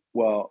said,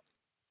 well,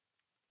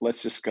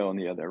 let's just go in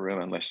the other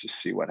room and let's just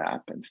see what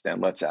happens.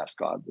 Then let's ask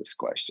God this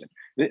question.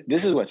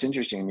 This is what's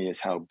interesting to me, is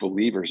how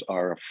believers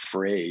are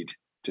afraid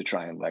to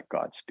try and let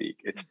God speak.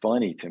 It's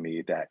funny to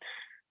me that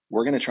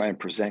we're going to try and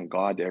present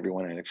God to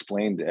everyone and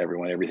explain to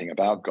everyone everything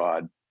about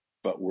God,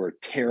 but we're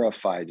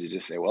terrified to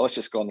just say, well, let's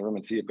just go in the room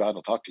and see if God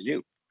will talk to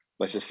you.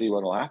 Let's just see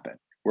what will happen.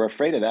 We're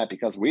afraid of that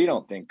because we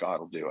don't think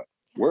God will do it.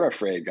 We're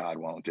afraid God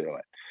won't do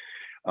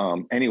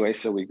it. Anyway,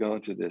 so we go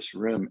into this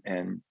room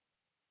and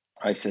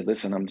I said,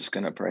 listen, I'm just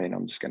going to pray and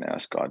I'm just going to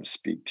ask God to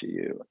speak to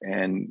you.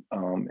 And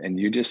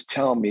you just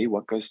tell me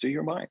what goes through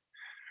your mind.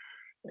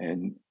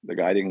 And the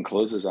guy didn't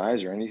close his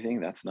eyes or anything.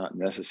 That's not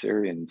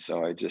necessary. And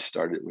so we just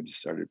started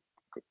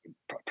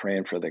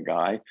praying for the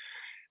guy.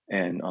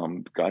 And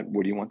God,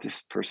 what do you want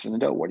this person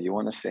to do? What do you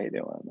want to say to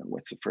him? And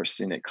what's the first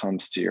thing that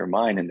comes to your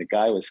mind? And the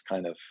guy was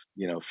kind of,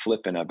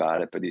 flippant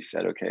about it, but he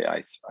said, okay,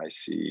 I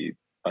see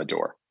a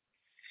door.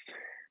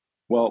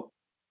 Well,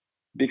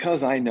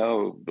 because I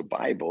know the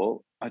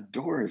Bible, a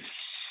door is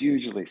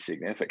hugely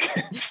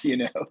significant,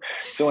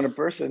 So when a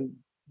person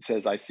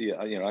says, I see,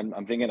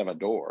 I'm thinking of a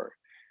door,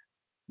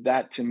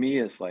 that to me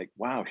is like,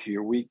 wow,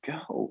 here we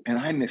go. And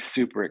I'm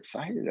super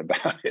excited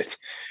about it.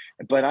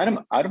 But I'm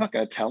not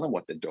going to tell him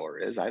what the door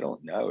is. I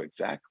don't know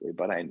exactly.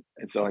 And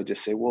so I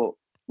just say, well,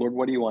 Lord,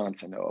 what do you want him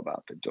to know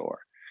about the door?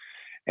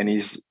 And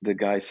the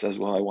guy says,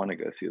 well, I want to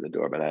go through the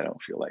door, but I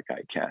don't feel like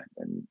I can.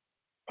 And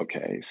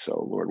okay,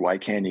 so Lord, why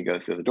can't he go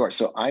through the door?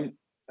 So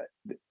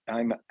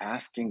I'm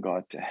asking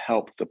God to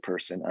help the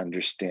person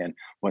understand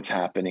what's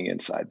happening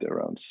inside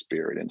their own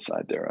spirit,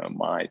 inside their own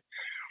mind.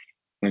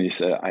 And he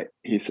said, I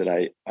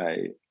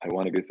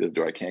want to go through the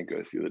door. I can't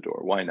go through the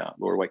door. Why not?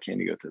 Lord, why can't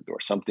you go through the door?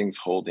 Something's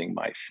holding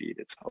my feet.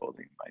 It's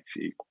holding my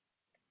feet.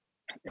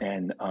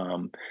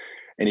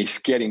 And he's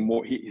getting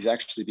more, he's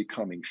actually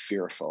becoming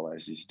fearful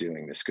as he's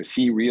doing this, because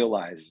he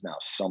realizes now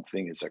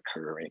something is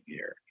occurring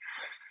here.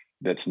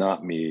 That's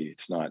not me.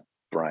 It's not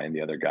Brian,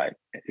 the other guy.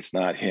 It's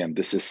not him.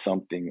 This is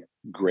something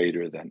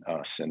greater than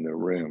us in the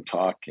room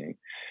talking.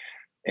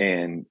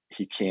 And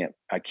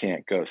I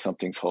can't go.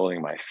 Something's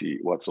holding my feet.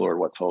 What's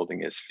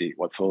holding his feet?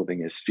 What's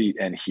holding his feet?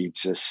 And he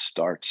just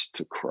starts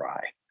to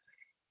cry.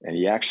 And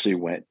he actually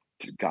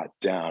got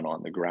down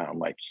on the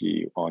ground,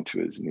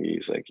 onto his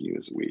knees, like he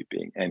was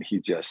weeping. And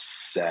he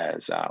just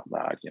says out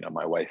loud,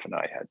 my wife and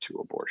I had 2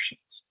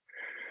 abortions.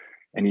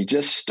 And he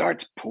just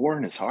starts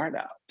pouring his heart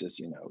out.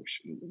 Just,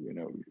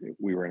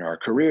 we were in our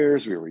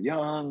careers, we were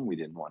young, we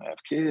didn't want to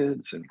have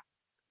kids. And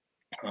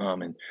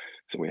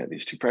so we had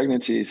these 2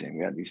 pregnancies and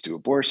we had these 2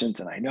 abortions,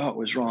 and I know it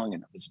was wrong.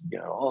 And it was,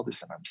 all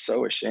this, and I'm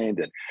so ashamed.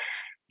 And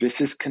this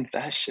is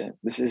confession.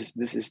 This is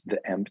the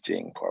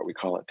emptying part. We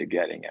call it the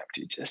getting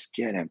empty. Just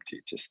get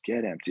empty. Just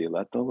get empty.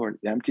 Let the Lord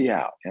empty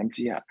out. And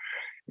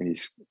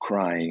he's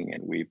crying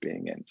and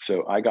weeping. And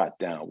so I got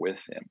down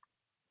with him.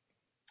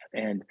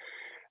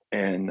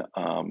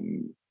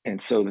 And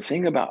so the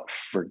thing about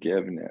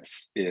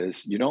forgiveness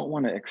is, you don't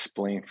want to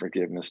explain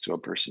forgiveness to a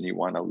person. You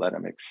want to let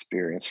them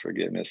experience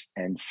forgiveness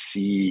and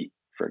see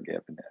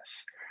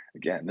forgiveness.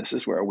 Again, this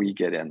is where we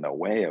get in the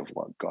way of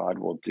what God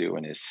will do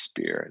in his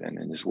spirit and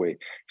in his way.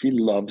 He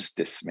loves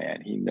this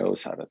man. He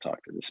knows how to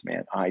talk to this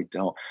man. I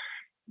don't,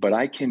 but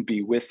I can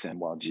be with him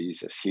while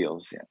Jesus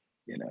heals him.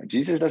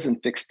 Jesus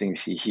doesn't fix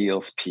things. He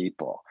heals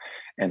people.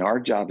 And our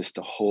job is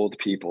to hold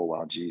people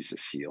while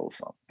Jesus heals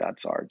them.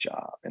 That's our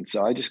job. And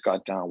so I just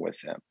got down with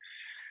him.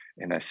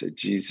 And I said,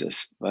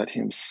 Jesus, let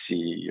him see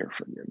your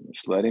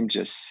forgiveness. Let him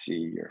just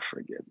see your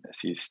forgiveness.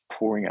 He's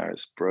pouring out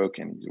his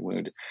broken, he's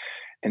wounded.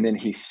 And then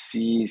he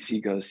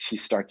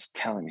starts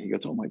telling me, he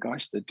goes, oh my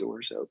gosh, the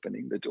door's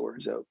opening. The door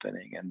is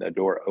opening. And the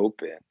door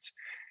opens.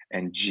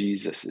 And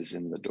Jesus is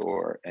in the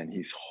door, and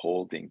he's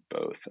holding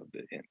both of the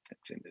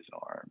infants in his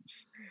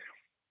arms.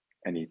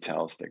 And he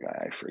tells the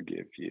guy, I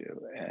forgive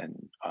you,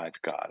 and I've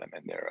got them,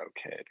 and they're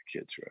okay. The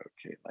kids are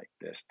okay, like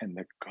this. And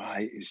the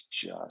guy is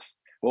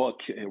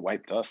it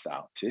wiped us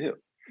out too,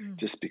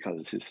 just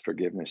because his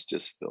forgiveness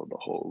just filled the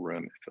whole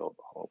room. It filled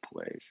the whole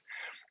place.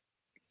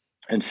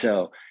 And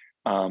so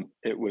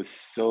it was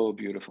so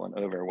beautiful and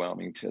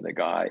overwhelming to the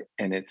guy.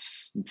 And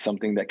it's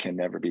something that can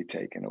never be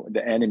taken away.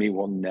 The enemy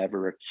will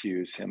never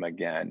accuse him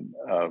again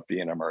of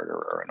being a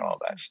murderer and all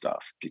that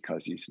stuff,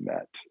 because he's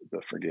met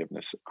the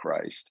forgiveness of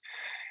Christ.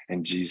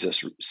 And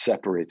Jesus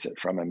separates it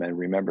from him and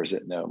remembers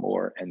it no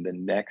more. And the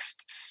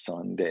next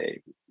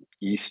Sunday,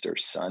 Easter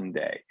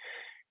Sunday,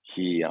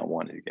 he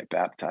wanted to get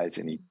baptized,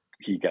 and he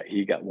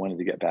wanted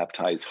to get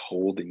baptized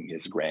holding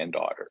his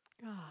granddaughter.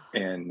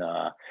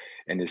 Oh.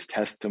 And his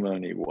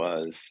testimony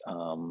was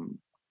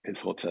his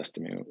whole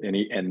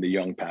testimony, and the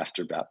young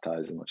pastor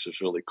baptized him, which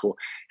was really cool.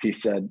 He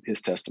said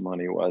his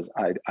testimony was,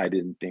 I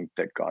didn't think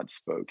that God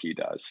spoke. He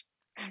does.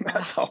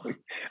 Wow.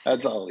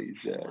 That's all he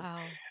said.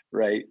 Wow.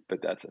 Right.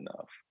 But that's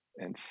enough.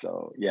 And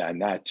so,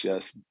 and that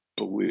just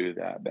blew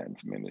that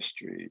men's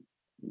ministry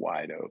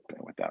wide open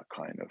with that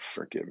kind of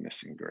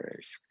forgiveness and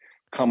grace.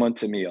 Come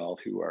unto me, all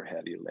who are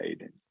heavy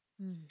laden,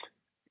 Mm.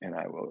 and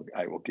I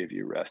will give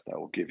you rest. I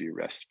will give you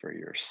rest for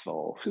your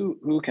soul.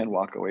 Who can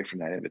walk away from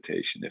that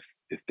invitation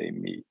if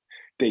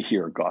they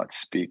hear God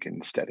speak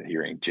instead of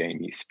hearing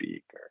Jamie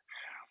speak? Or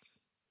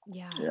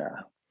Yeah.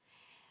 yeah.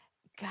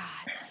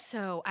 God,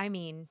 so, I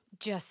mean,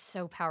 just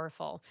so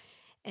powerful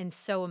and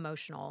so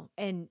emotional.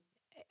 And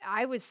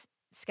I was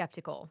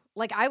skeptical.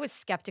 Like I was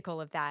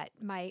skeptical of that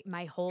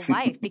my whole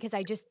life because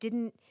I just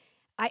didn't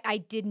I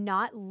did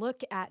not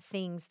look at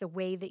things the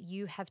way that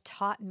you have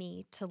taught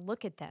me to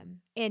look at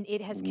them. And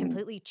it has Mhm,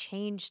 completely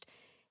changed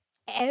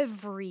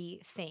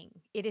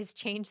everything. It has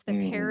changed the mhm.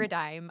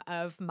 paradigm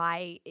of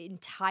my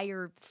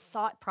entire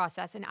thought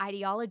process and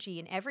ideology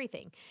and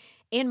everything,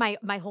 and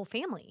my whole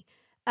family.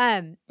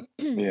 Um,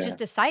 Yeah.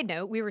 just a side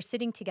note, we were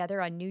sitting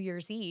together on New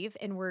Year's Eve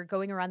and we're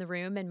going around the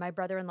room, and my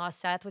brother-in-law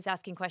Seth was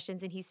asking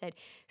questions, and he said,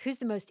 "Who's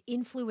the most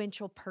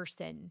influential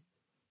person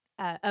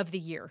of the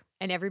year?"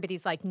 And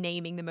everybody's like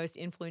naming the most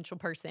influential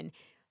person.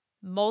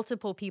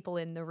 Multiple people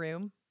in the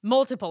room,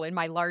 multiple in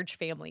my large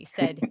family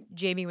said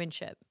Jamie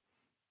Winship.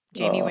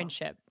 Jamie Oh,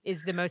 Winship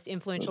is the most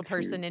influential that's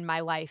huge. person in my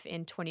life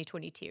in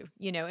 2022.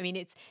 You know, I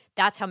mean,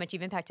 that's how much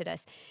you've impacted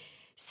us.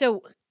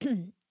 So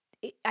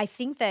I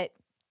think that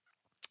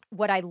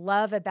what I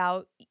love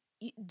about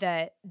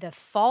the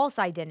false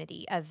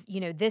identity of,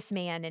 this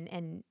man,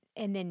 and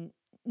then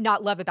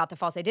not love about the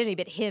false identity,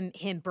 but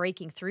him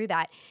breaking through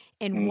that,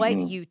 and what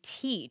Mhm. you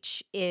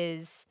teach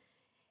is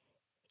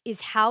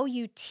how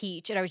you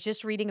teach, and I was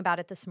just reading about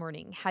it this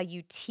morning, how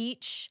you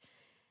teach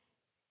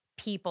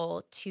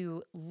people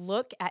to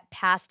look at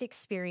past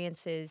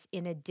experiences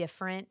in a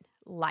different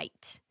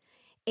light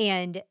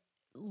and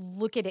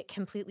look at it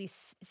completely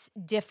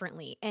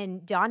differently.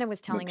 And Donna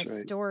was telling a That's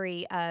right.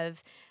 story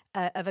of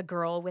a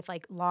girl with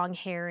like long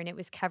hair, and it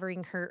was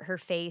covering her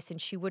face,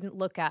 and she wouldn't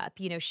look up.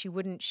 She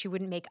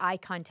wouldn't make eye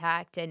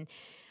contact, and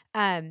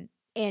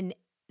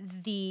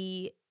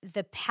the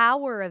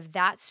power of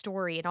that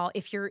story, and all,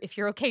 if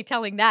you're okay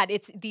telling that,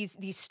 it's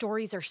these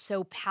stories are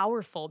so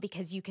powerful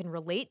because you can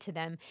relate to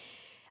them.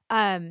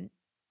 um,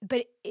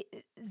 but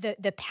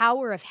the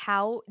power of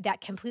how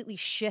that completely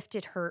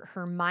shifted her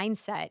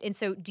mindset. And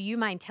so, do you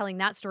mind telling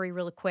that story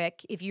really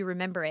quick if you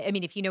remember it? I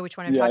mean, if you know which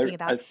one I'm Yeah, talking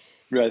about.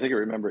 yeah, I think I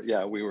remember.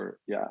 Yeah, we were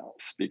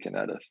speaking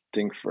at a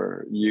thing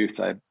for youth.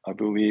 I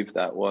believe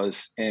that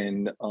was,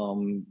 and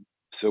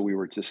so we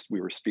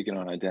were speaking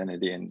on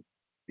identity, and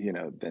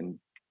then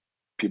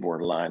people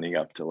were lining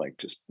up to like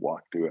just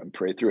walk through it and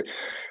pray through it.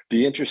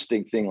 The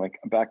interesting thing, like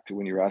back to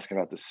when you were asking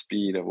about the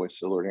speed of which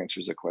the Lord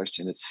answers a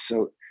question, it's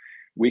so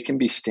we can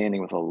be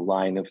standing with a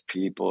line of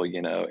people,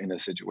 in a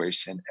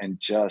situation, and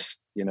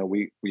just,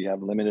 we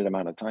have limited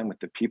amount of time with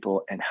the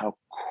people, and how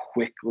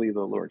quickly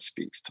the Lord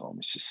speaks to them.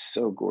 It's just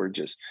so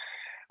gorgeous.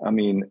 I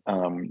mean,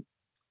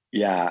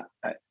 yeah,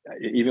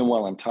 even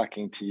while I'm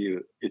talking to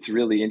you, it's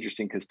really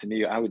interesting because to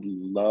me, I would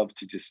love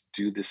to just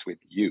do this with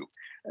you.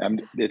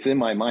 It's in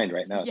my mind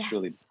right now. It's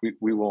really, Yes.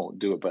 we won't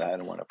do it, but I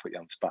don't want to put you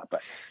on the spot.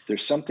 But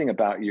there's something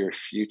about your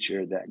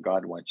future that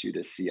God wants you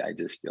to see. I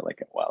just feel like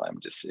while I'm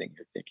just sitting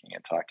here thinking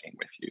and talking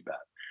with you about,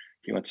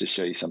 He wants to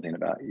show you something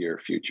about your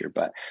future.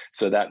 But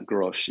so that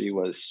girl, she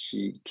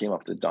came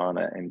up to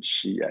Donna, and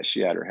she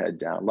had her head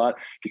down a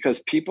lot because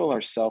people are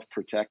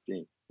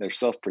self-protecting. They're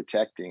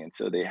self-protecting, and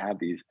so they have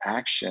these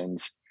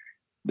actions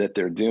that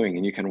they're doing,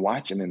 and you can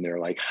watch them, and they're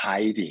like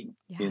hiding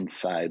Yeah.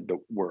 inside the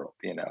world.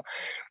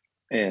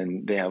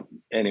 And they have,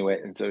 anyway,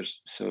 and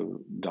so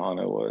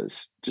Donna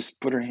was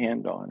just put her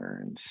hand on her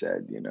and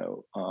said,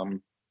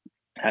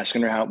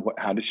 asking her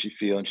how did she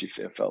feel, and she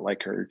felt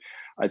like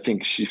I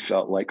think she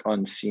felt like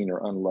unseen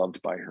or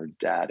unloved by her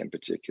dad in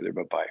particular,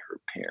 but by her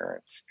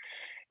parents.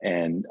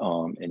 And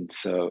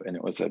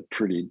it was a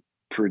pretty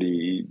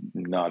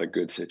not a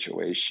good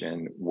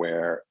situation,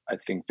 where I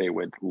think they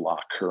would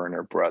lock her and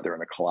her brother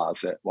in a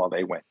closet while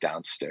they went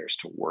downstairs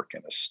to work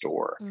in a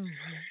store. Hmm.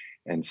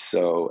 And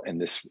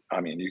this,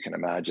 I mean, you can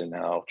imagine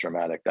how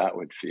traumatic that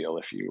would feel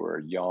if you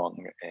were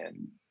young,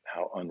 and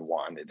how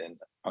unwanted and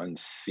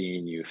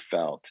unseen you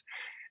felt.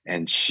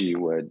 And she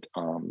would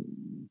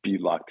be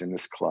locked in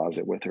this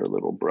closet with her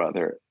little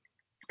brother.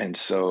 And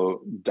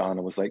so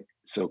Donna was like,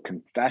 so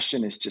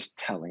confession is just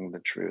telling the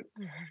truth.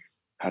 Hmm.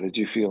 How did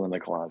you feel in the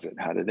closet?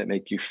 How did it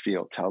make you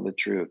feel? Tell the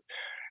truth.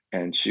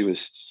 And she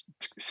was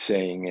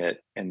saying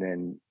it. And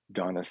then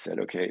Donna said,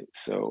 okay,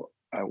 so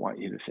I want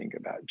you to think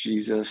about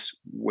Jesus.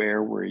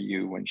 Where were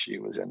you when she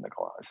was in the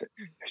closet?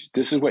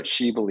 This is what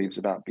she believes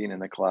about being in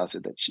the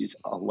closet, that she's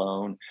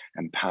alone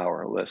and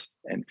powerless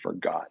and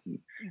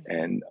forgotten Hmm.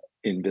 and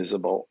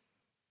invisible.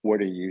 What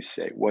do you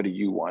say? What do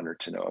you want her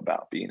to know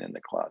about being in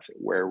the closet?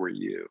 Where were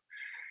you?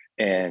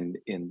 And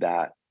in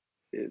that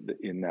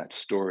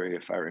story,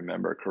 if I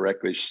remember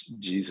correctly,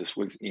 Jesus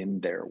was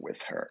in there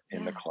with her,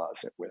 in the Yeah.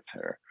 closet with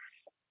her.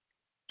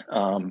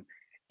 um,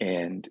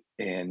 and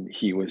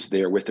he was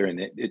there with her, and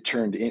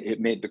it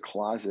made the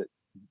closet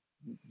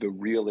the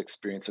real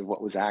experience of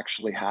what was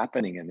actually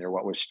happening in there.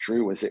 What was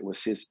true was it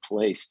was his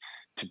place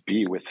to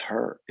be with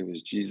her. It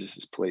was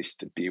Jesus's place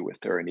to be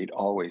with her, and he'd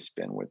always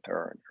been with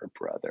her and her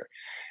brother.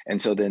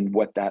 And so then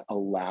what that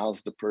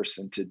allows the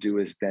person to do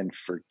is then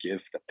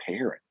forgive the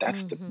parent.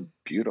 That's the Mm-hmm.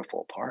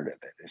 beautiful part of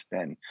it, is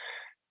then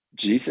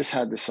Jesus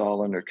had this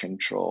all under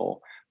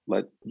control.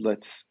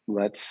 Let's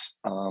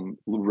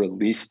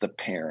release the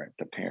parent.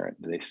 The parent,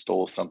 they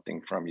stole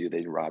something from you.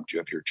 They robbed you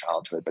of your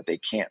childhood, but they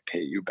can't pay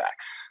you back.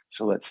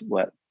 So let's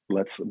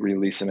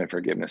release them in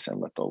forgiveness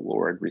and let the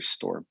Lord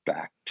restore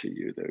back to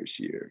you those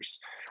years.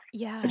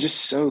 And Yeah.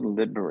 just so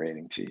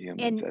liberating to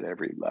humans And at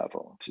every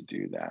level to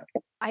do that.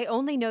 I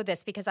only know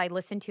this because I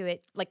listened to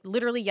it like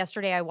literally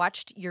yesterday. I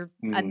watched your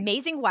Mm.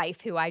 amazing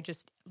wife, who I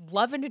just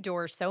love and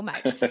adore so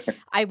much.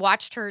 I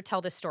watched her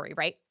tell this story,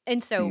 right?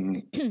 And so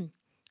Mhm.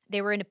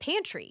 they were in a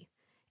pantry,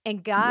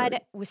 and God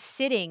Right. was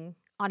sitting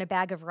on a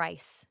bag of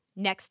rice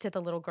next to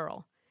the little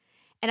girl.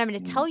 And I'm going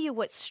to Mm. tell you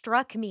what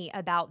struck me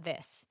about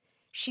this.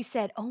 She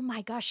said, "Oh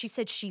my gosh," she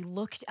said she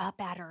looked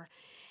up at her.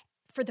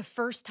 For the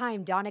first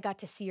time, Donna got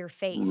to see her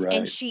face,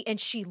 and Right.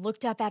 she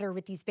looked up at her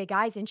with these big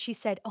eyes, and she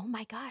said, "Oh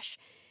my gosh,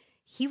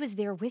 he was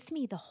there with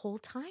me the whole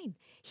time.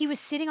 He was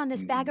sitting on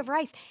this bag Mhm. of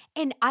rice,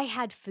 and I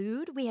had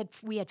food. We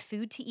had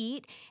food to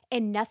eat,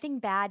 and nothing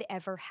bad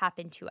ever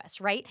happened to us,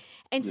 right?"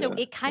 And so Yeah,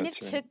 it kind of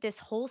that's right. took this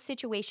whole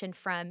situation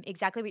from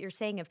exactly what you're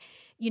saying of,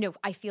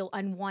 I feel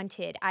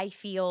unwanted, I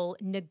feel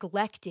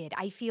neglected,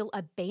 I feel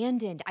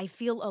abandoned, I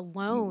feel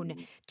alone,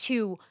 Mhm.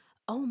 to,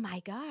 oh my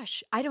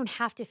gosh, I don't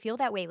have to feel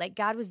that way. Like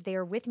God was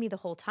there with me the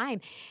whole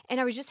time. And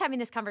I was just having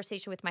this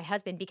conversation with my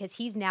husband because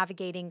he's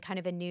navigating kind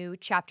of a new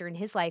chapter in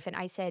his life. And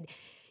I said,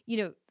 you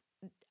know,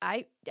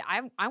 I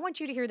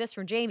want you to hear this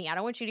from Jamie. I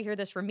don't want you to hear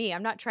this from me.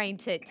 I'm not trying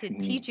to Mhm.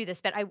 teach you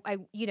this, but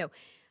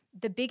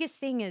the biggest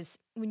thing is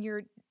when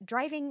you're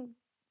driving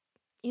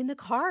in the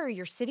car,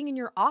 you're sitting in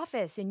your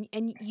office, and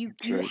you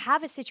That's you right.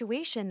 have a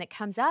situation that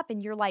comes up,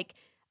 and you're like,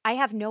 I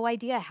have no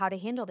idea how to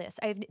handle this.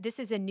 This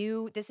is a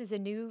new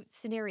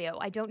scenario.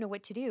 I don't know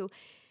what to do.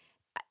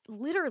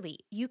 Literally,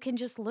 you can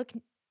just look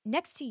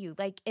next to you,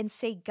 like, and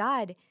say,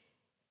 God,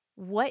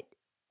 what,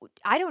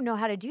 I don't know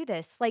how to do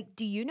this. Like,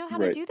 do you know how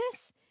to Right. do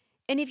this?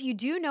 And if you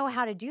do know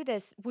how to do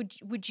this,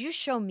 would you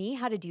show me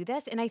how to do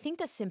this? And I think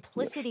the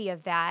Yes. simplicity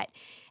of that,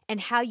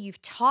 and how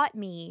you've taught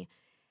me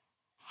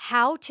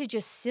how to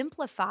just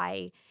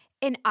simplify,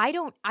 and I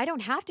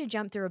don't have to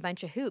jump through a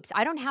bunch of hoops.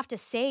 I don't have to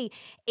say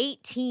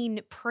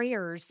 18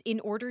 prayers in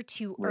order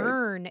to Right.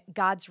 earn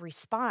God's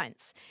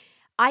response.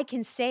 I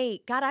can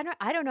say, God,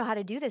 I don't know how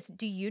to do this.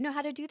 Do you know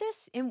how to do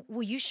this? And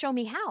will you show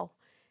me how?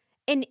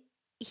 And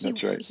he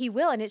That's right. he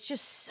will, and it's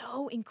just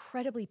so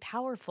incredibly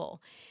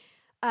powerful.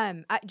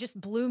 It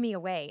just blew me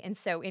away. And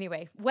so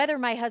anyway, whether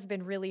my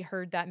husband really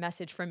heard that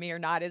message from me or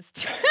not is,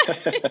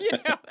 you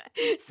know,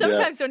 Yeah.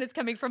 sometimes when it's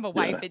coming from a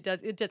wife, Yeah. it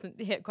doesn't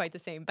hit quite the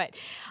same. But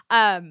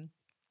um,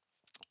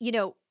 you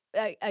know,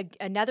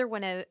 another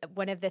one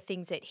of the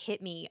things that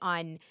hit me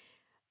on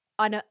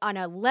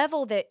a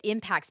level that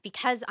impacts,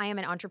 because I am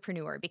an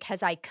entrepreneur,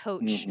 because I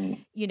coach,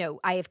 Mhm.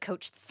 I have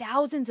coached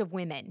thousands of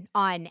women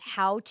on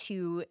how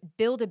to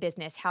build a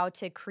business, how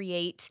to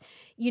create,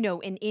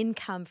 an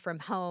income from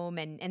home,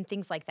 and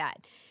things like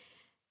that.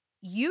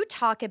 You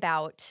talk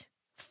about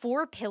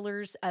four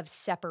pillars of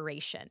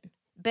separation,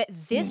 but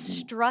this Mhm.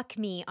 struck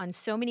me on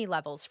so many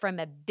levels from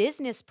a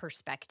business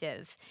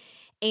perspective,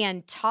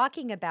 and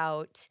talking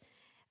about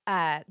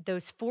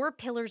those four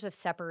pillars of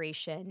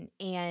separation.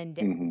 And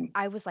Mhm.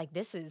 I was like,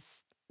 this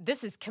is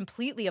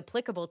completely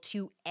applicable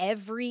to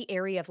every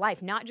area of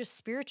life, not just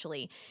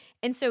spiritually.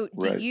 And so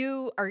Right.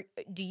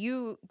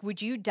 would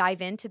you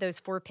dive into those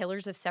four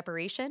pillars of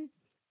separation?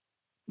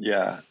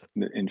 Yeah.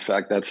 In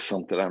fact, that's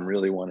something I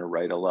really want to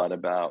write a lot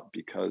about,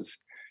 because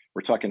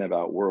we're talking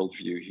about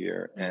worldview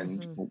here.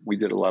 And Hmm. we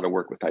did a lot of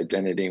work with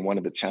identity. And one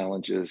of the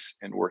challenges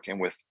in working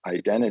with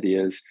identity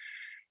is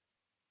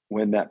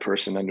when that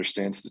person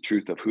understands the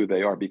truth of who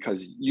they are,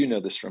 because you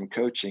know this from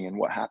coaching and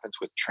what happens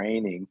with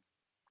training,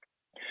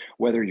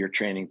 whether you're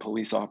training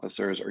police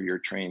officers or you're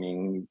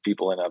training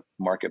people in a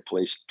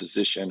marketplace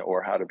position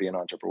or how to be an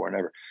entrepreneur,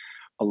 whatever.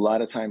 A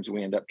lot of times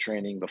we end up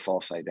training the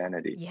false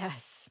identity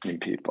Yes. in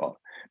people,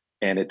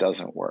 and it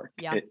doesn't work.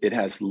 Yeah. It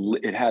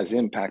has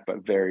impact,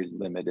 but very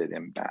limited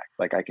impact.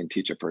 Like, I can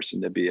teach a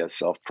person to be a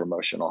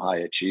self-promotional high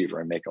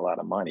achiever and make a lot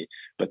of money,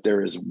 but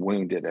they're as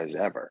wounded as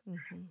ever,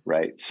 Hmm.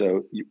 right?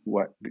 So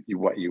what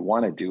you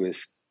want to do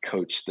is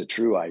coach the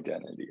true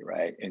identity,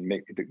 right? And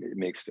it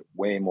makes it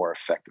way more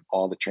effective.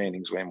 All the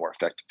training's way more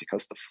effective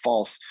because the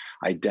false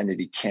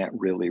identity can't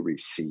really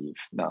receive,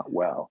 not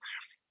well.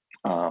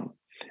 Um,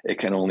 it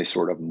can only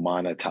sort of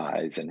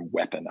monetize and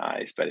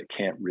weaponize, but it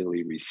can't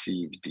really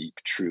receive deep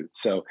truth.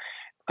 So,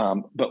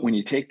 but when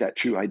you take that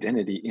true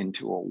identity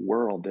into a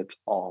world that's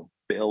all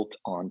built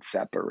on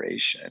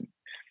separation,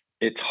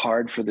 it's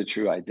hard for the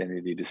true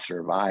identity to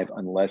survive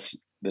unless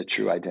the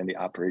true identity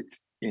operates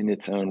in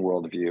its own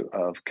worldview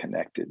of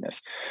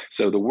connectedness.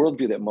 So the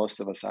worldview that most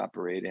of us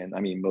operate in,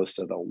 I mean, most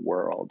of the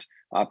world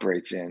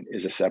operates in,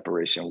 is a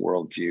separation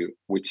worldview,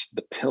 which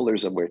the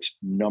pillars of which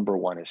number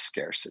one is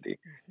scarcity,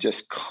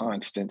 just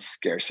constant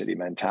scarcity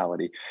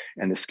mentality.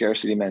 And the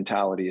scarcity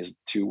mentality is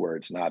two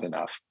words, not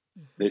enough.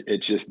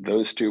 It's just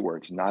those two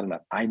words, not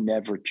enough. I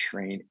never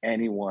train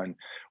anyone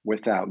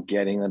without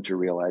getting them to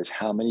realize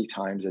how many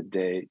times a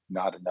day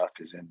not enough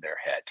is in their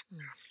head.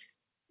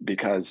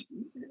 Because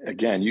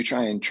again, you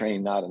try and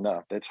train not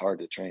enough, that's hard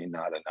to train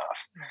not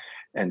enough.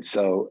 And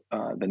so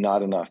the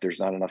not enough, there's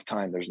not enough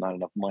time, there's not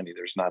enough money,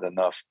 there's not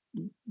enough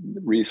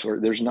resource,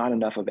 there's not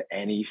enough of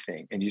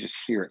anything. And you just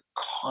hear it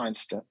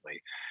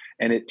constantly.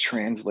 And it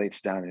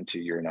translates down into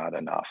you're not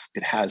enough.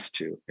 It has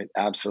to, it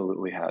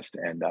absolutely has to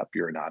end up,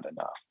 you're not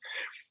enough.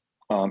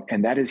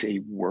 And that is a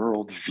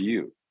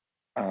worldview.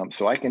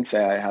 So I can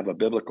say I have a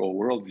biblical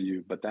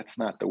worldview, but that's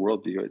not the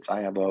worldview. It's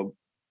I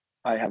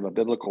have a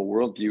biblical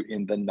worldview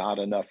in the not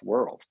enough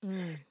world.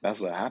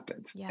 That's what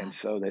happens. Yeah. And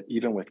so that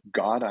even with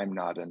God, I'm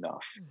not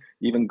enough.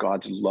 Even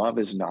God's love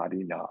is not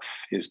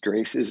enough. His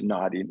grace is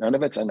not, none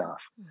of it's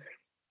enough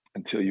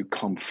until you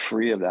come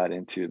free of that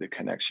into the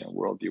connection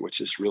worldview,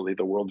 which is really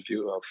the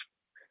worldview of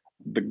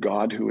the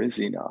God who is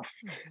enough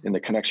in the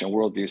connection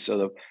worldview.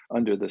 So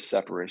under the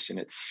separation,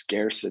 it's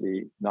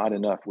scarcity, not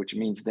enough, which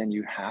means then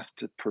you have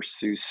to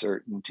pursue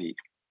certainty.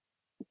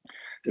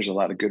 There's a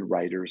lot of good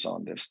writers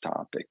on this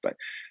topic, but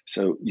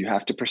so you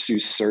have to pursue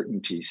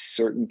certainty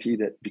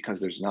that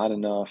because there's not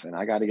enough and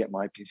I got to get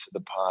my piece of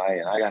the pie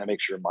and I got to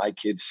make sure my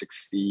kids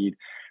succeed,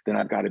 then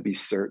I've got to be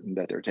certain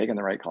that they're taking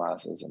the right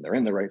classes and they're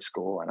in the right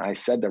school and I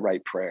said the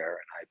right prayer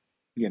and I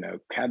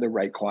had the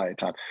right quiet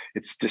time.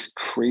 It's this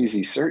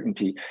crazy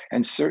certainty,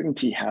 and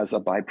certainty has a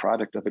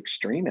byproduct of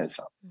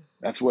extremism.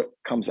 That's what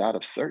comes out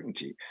of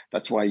certainty.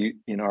 That's why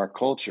in our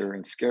culture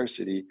and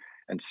scarcity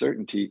and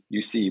certainty,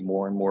 you see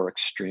more and more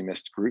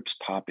extremist groups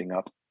popping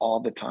up all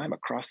the time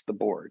across the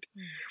board.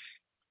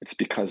 It's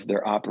because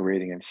they're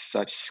operating in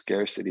such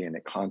scarcity and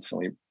it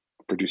constantly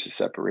produces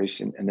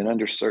separation. And then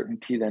under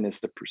certainty, then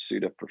is the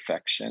pursuit of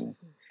perfection.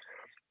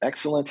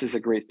 Excellence is a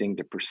great thing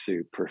to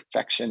pursue.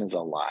 Perfection is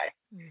a lie.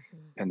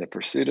 And the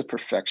pursuit of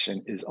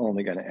perfection is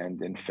only going to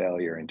end in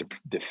failure and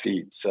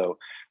defeat. So,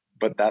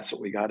 but that's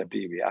what we got to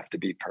be. We have to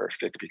be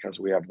perfect because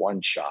we have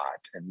one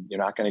shot and you're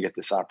not going to get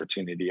this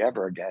opportunity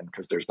ever again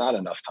because there's not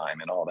enough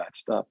time and all that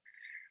stuff,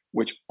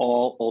 which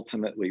all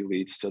ultimately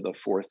leads to the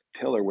fourth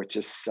pillar, which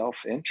is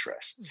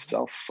self-interest,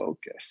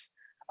 self-focus.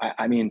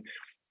 I mean,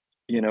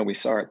 we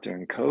saw it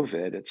during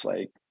COVID. It's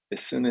like,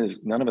 as soon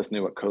as none of us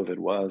knew what COVID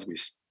was,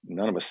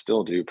 none of us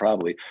still do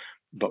probably,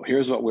 but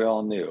here's what we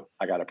all knew.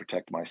 I got to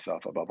protect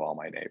myself above all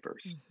my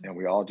neighbors. And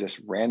we all just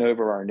ran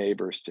over our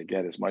neighbors to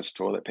get as much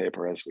toilet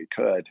paper as we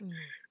could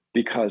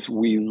because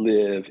we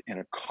live in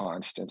a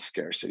constant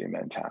scarcity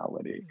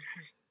mentality,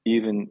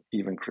 even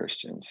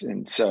Christians.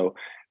 And so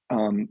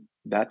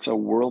that's a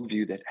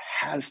worldview that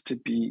has to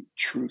be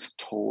truth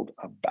told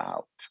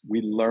about.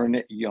 We learn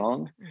it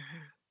young.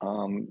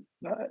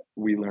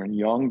 We learn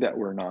young that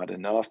we're not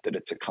enough, that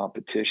it's a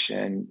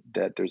competition,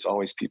 that there's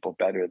always people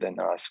better than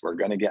us. We're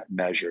going to get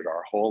measured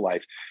our whole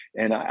life.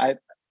 And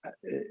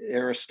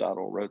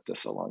Aristotle wrote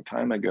this a long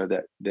time ago,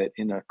 that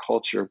in a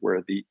culture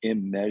where the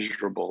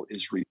immeasurable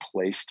is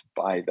replaced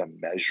by the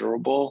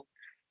measurable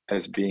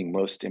as being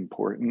most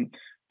important,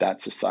 that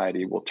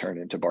society will turn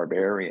into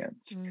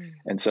barbarians.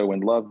 And so when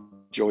love,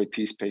 joy,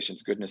 peace,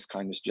 patience, goodness,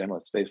 kindness,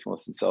 gentleness,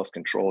 faithfulness, and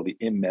self-control, the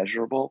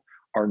immeasurable,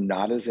 are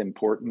not as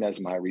important as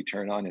my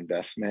return on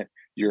investment,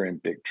 you're in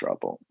big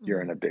trouble.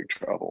 You're in a big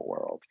trouble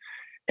world.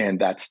 And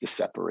that's the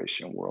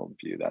separation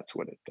worldview. That's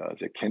what it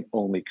does. It can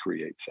only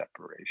create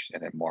separation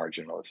and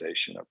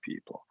marginalization of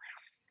people.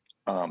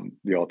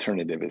 The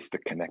alternative is the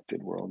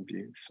connected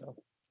worldview. So,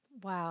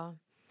 wow.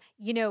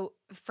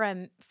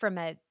 From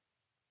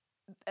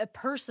a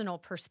personal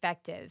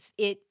perspective,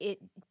 it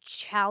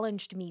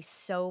challenged me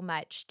so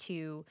much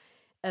to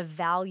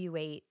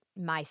evaluate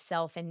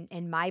myself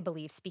and my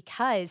beliefs,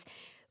 because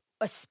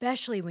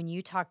especially when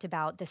you talked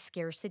about the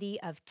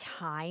scarcity of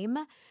time,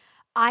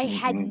 I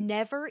had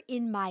never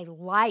in my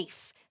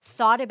life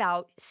thought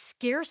about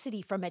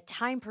scarcity from a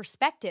time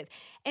perspective.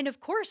 And of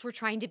course, we're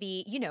trying to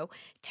be,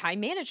 time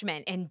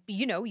management, and,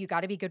 you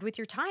got to be good with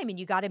your time and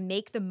you got to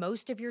make the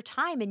most of your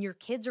time, and your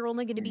kids are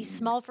only going to be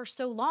small for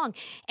so long.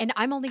 And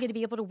I'm only going to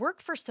be able to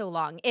work for so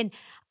long. And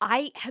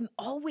I am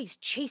always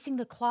chasing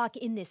the clock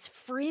in this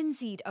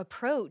frenzied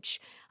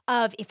approach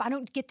of, if I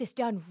don't get this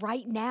done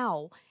right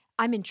now,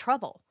 I'm in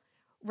trouble.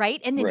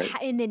 Right. And then,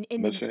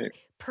 right.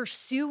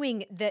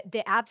 Pursuing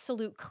the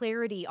absolute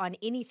clarity on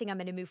anything I'm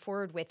going to move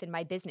forward with in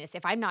my business.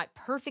 If I'm not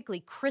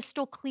perfectly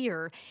crystal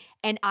clear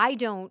and I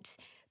don't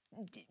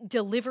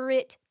deliver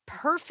it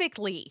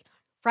perfectly,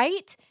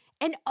 right?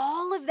 And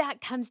all of that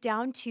comes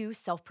down to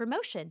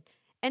self-promotion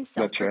and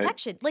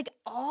self-protection. Right. Like,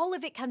 all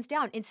of it comes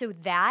down. And so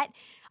that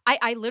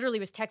I literally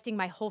was texting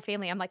my whole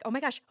family. I'm like, oh my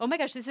gosh,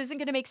 this isn't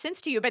going to make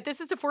sense to you, but this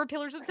is the 4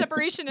 pillars of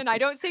separation. And I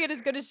don't say it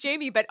as good as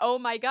Jamie, but oh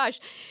my gosh,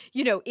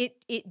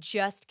 it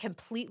just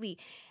completely,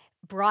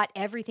 brought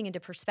everything into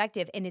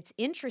perspective. And it's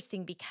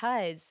interesting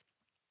because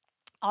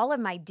all of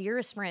my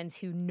dearest friends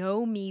who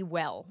know me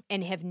well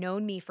and have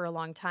known me for a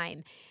long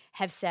time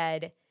have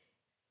said,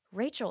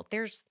 Rachel,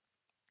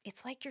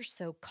 it's like you're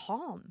so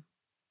calm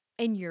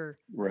and you're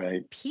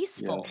Right.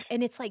 peaceful. Yes.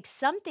 And it's like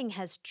something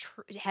has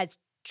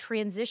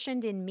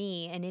transitioned in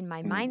me and in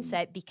my Mhm.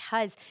 mindset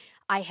because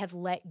I have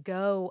let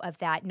go of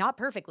that, not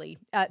perfectly,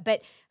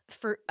 but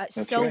for That's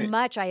so right.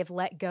 much I have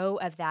let go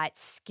of that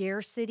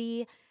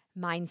scarcity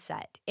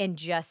mindset and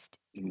just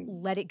Mm.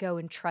 let it go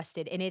and trust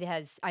it. And it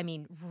has, I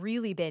mean,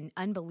 really been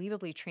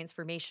unbelievably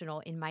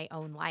transformational in my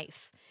own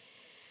life.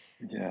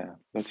 Yeah,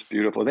 that's S-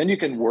 beautiful. Then you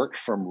can work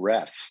from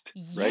rest,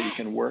 right? You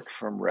can yes. work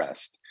from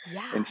rest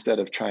Yeah. instead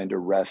of trying to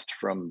rest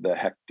from the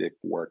hectic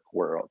work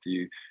world.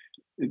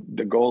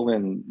 The goal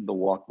in the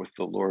walk with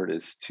the Lord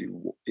is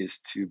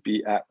to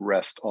be at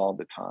rest all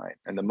the time.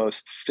 And the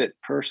most fit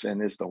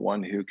person is the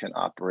one who can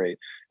operate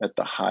at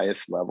the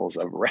highest levels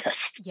of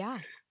rest, Yeah.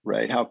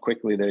 right? How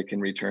quickly they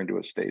can return to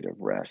a state of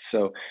rest.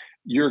 So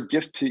your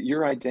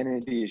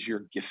identity is your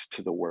gift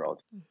to the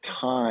world. Mhm.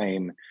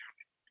 Time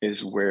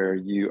is where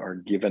you are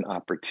given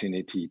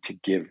opportunity to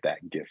give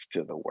that gift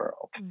to the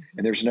world. And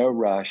Mhm. there's no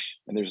rush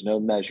and there's no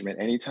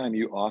measurement. Anytime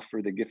you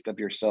offer the gift of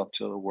yourself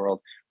to the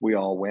world, we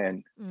all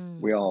win.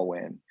 We Mhm. all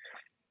win.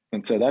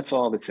 And so that's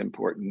all that's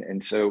important.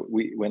 And so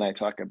when I'm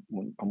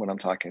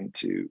talking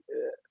to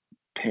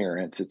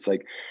parents, it's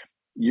like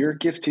your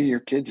gift to your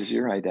kids is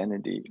your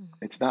identity.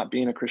 It's Mhm. not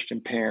being a Christian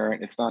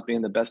parent. It's not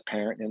being the best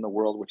parent in the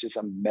world, which is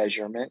a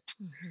measurement.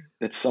 Mhm.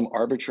 That's some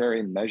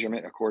arbitrary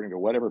measurement according to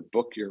whatever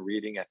book you're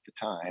reading at the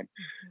time.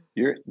 Mhm.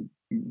 Your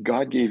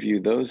God gave you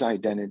those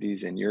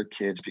identities in your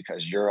kids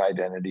because your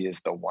identity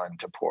is the one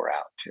to pour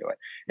out to it.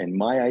 And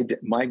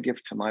my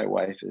gift to my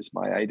wife is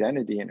my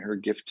identity, and her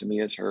gift to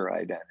me is her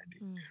identity.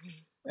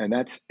 Mhm. And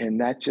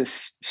that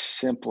just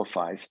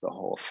simplifies the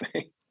whole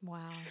thing,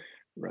 Wow.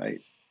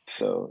 right?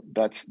 So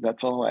that's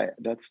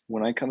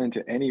when I come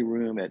into any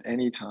room at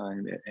any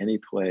time, at any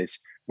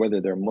place,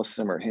 whether they're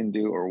Muslim or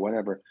Hindu or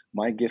whatever,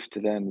 my gift to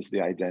them is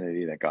the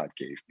identity that God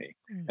gave me.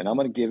 And I'm Mhm.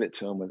 going to give it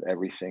to them with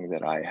everything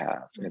that I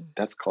have. And Mm.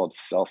 that's called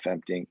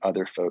self-emptying,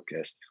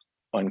 other-focused,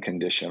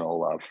 unconditional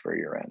love for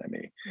your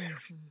enemy.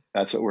 Mhm.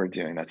 That's what we're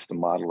doing. That's the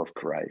model of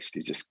Christ.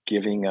 He's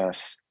giving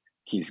us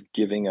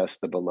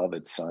the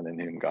beloved Son in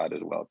whom God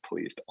is well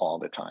pleased all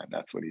the time.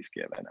 That's what he's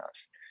given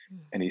us.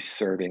 And Mhm. he's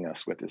serving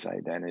us with his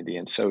identity.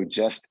 And so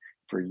just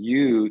for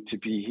you to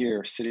be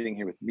here, sitting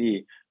here with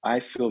me, I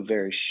feel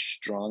very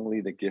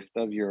strongly the gift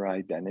of your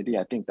identity.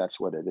 I think that's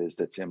what it is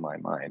that's in my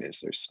mind,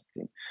 is there's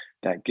something,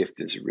 that gift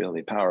is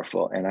really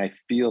powerful. And I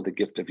feel the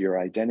gift of your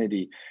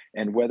identity.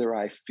 And whether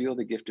I feel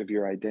the gift of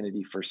your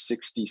identity for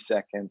 60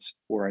 seconds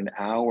or an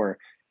hour,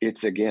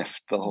 it's a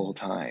gift the whole Mm.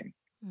 time.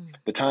 Mm.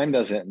 The time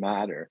doesn't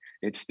matter.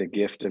 It's the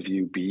gift of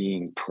you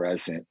being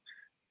present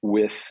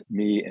with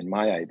me and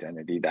my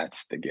identity.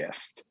 That's the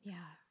gift.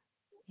 Yeah.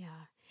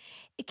 Yeah.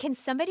 Can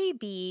somebody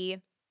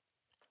be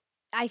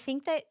I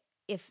think that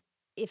if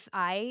if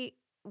I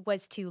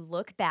was to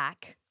look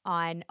back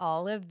on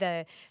all of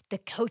the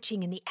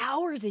coaching and the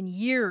hours and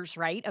years,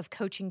 right, of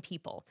coaching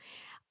people,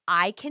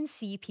 I can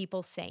see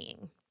people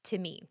saying to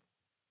me,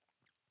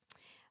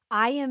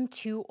 "I am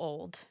too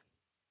old.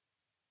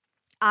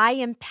 I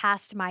am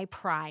past my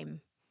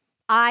prime.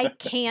 I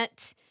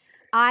can't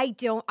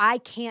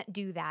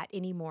do that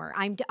anymore.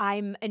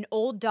 I'm an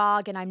old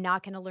dog and I'm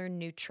not going to learn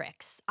new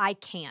tricks. I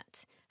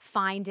can't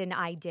find an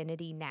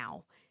identity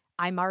now.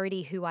 I'm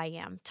already who I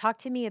am." Talk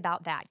to me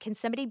about that. Can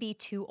somebody be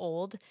too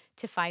old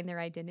to find their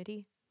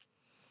identity?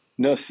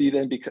 No, see,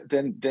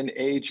 then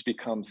age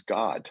becomes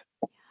God,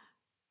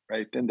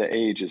 right? Then the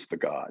age is the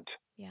God.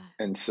 Yeah.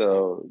 And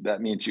so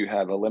that means you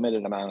have a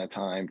limited amount of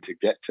time to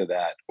get to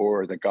that,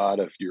 or the God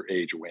of your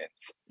age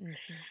wins. Mhm.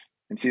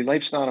 And see,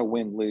 life's not a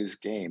win-lose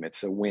game;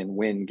 it's a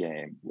win-win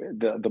game.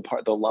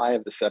 The lie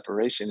of the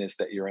separation is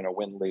that you're in a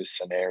win-lose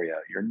scenario.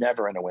 You're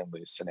never in a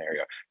win-lose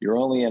scenario. You're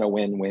only in a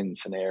win-win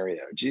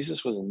scenario.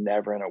 Jesus was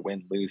never in a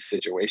win-lose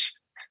situation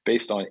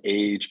based on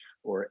age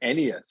or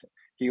anything.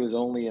 He was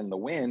only in the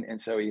win, and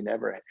so he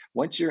never.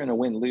 Once you're in a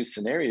win-lose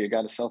scenario, you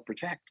got to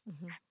self-protect.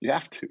 Mhm. You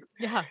have to.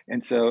 Yeah.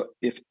 And so,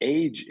 if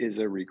age is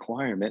a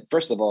requirement,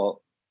 first of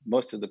all,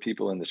 most of the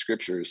people in the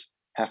scriptures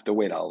have to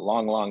wait a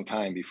long, long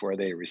time before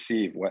they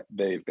receive what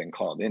they've been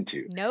called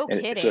into. No And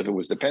so, if it kidding.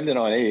 was dependent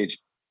on age,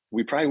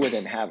 we probably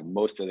wouldn't have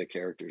most of the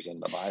characters in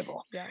the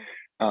Bible. Yeah.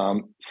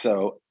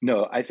 So,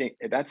 no, I think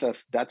that's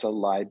a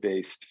lie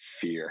based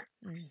fear.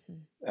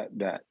 Mhm.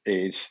 That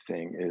age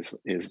thing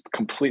is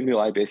completely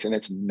lie based, and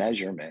it's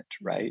measurement,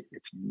 Mm. right?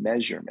 It's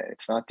measurement.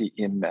 It's not the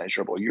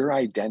immeasurable. Your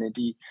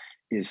identity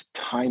is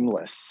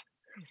timeless.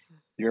 Mhm.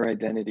 Your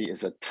identity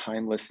is a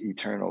timeless,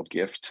 eternal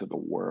gift to the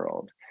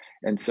world.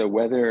 And so,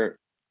 whether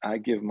I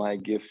give my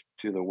gift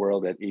to the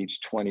world at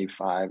age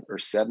 25 or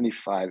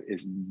 75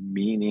 is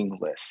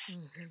meaningless,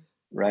 Mhm.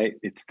 right?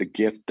 It's the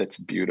gift that's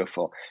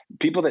beautiful.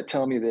 People that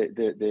tell me that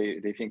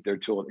they think they're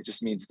too old, it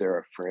just means they're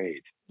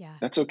afraid. Yeah.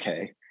 That's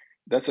okay.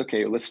 That's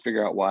okay. Let's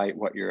figure out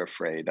what you're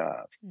afraid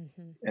of.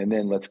 Hmm. And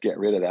then let's get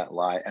rid of that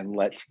lie and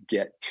let's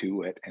get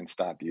to it and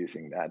stop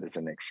using that as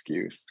an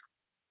excuse.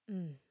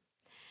 Mm.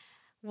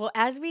 Well,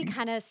 as we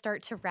kind of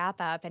start to wrap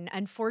up, and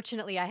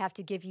unfortunately, I have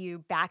to give you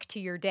back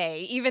to your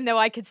day, even though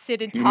I could sit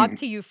and talk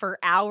to you for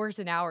hours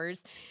and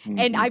hours.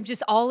 And Hmm. I'm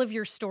just all of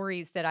your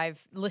stories that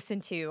I've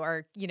listened to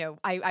are,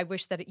 I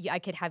wish that I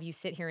could have you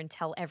sit here and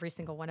tell every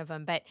single one of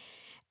them. But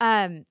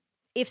um,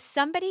 if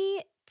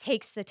somebody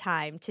takes the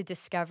time to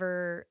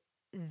discover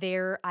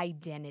their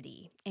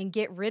identity and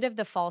get rid of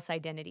the false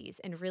identities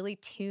and really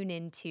tune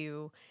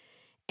into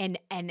and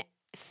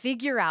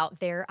figure out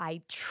their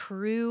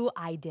true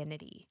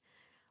identity,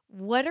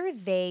 what are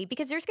they?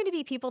 Because there's going to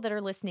be people that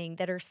are listening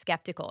that are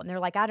skeptical and they're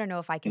like, I don't know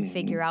if I can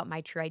figure Hmm. out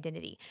my true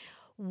identity.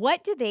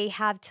 What do they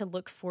have to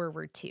look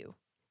forward to?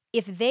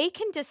 If they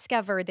can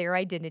discover their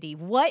identity,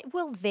 what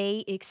will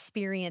they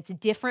experience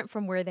different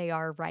from where they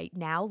are right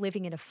now,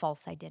 living in a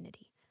false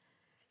identity?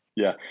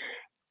 Yeah.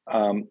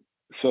 Um,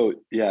 so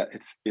yeah,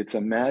 it's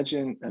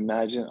imagine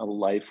a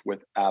life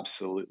with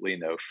absolutely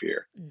no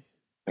fear. Mm,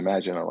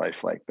 Imagine a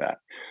life like that.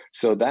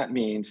 So that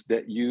means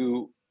that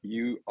you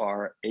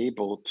are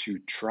able to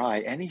try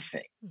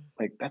anything. mm,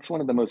 Like that's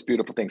one of the most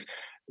beautiful things.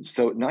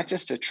 So not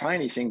just to try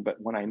anything, but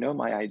when I know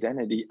my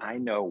identity, I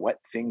know what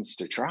things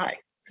to try.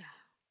 yeah.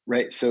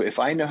 Right. So if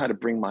I know how to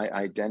bring my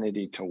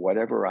identity to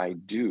whatever I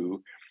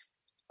do,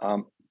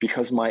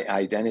 because my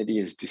identity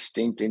is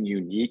distinct and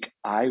unique,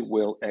 I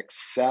will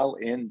excel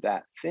in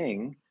that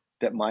thing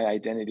that my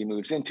identity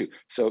moves into.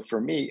 So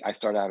for me, I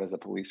started out as a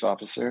police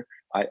officer.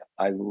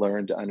 I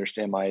learned to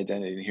understand my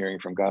identity and hearing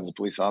from God as a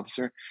police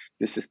officer.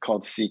 This is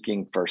called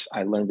seeking first.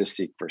 I learned to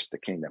seek first the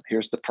kingdom.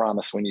 Here's the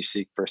promise: when you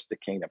seek first the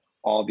kingdom,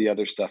 all the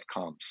other stuff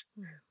comes.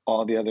 Mm,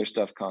 All the other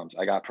stuff comes.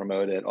 I got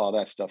promoted, all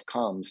that stuff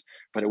comes.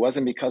 But it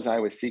wasn't because I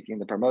was seeking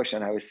the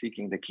promotion. I was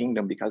seeking the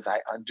kingdom because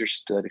I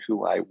understood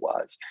who I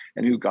was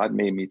and who God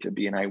made me to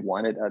be. And I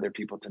wanted other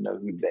people to know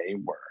who they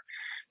were.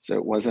 So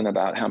it wasn't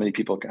about how many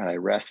people could I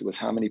arrest. It was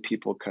how many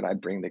people could I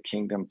bring the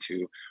kingdom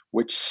to,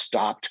 which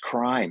stopped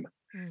crime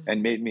mm,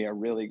 and made me a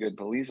really good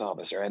police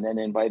officer, and then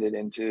invited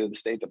into the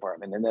State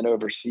Department, and then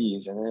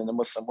overseas, and then in the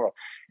Muslim world.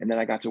 And then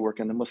I got to work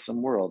in the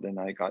Muslim world, and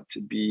I got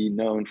to be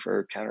known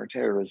for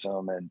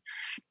counterterrorism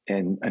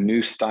and a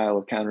new style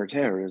of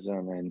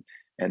counterterrorism.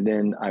 And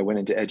then I went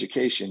into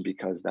education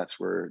because that's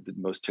where the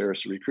most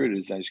terrorists are recruited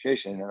is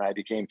education. And I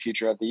became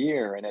teacher of the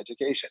year in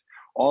education.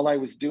 All I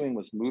was doing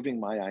was moving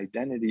my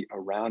identity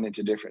around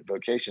into different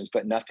vocations,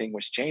 but nothing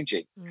was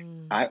changing.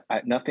 mm,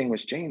 Nothing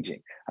was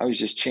changing. I was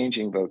just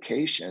changing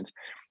vocations,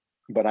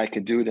 but I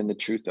could do it in the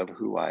truth of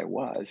who I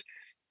was.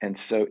 And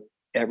so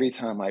every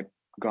time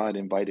God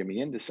invited me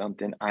into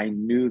something, I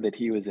knew that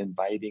He was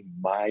inviting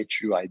my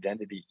true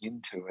identity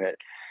into it.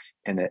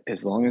 And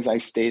as long as I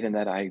stayed in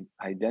that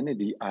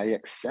identity, I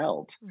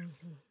excelled,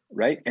 mhm,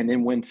 right? And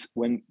then when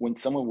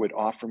someone would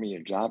offer me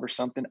a job or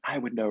something, I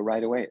would know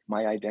right away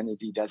my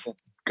identity doesn't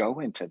go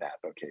into that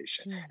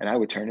vocation, mm, and I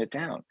would turn it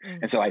down. mm.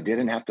 And so I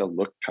didn't have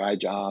to try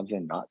jobs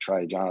and not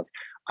try jobs.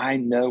 I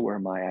know where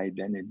my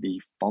identity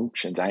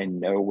functions. I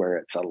know where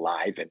it's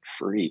alive and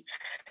free.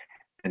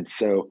 And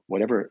so,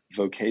 whatever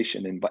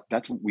vocation, and but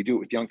that's what we do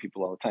with young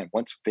people all the time.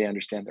 Once they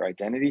understand their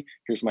identity,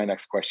 here's my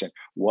next question: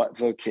 what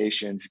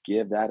vocations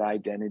give that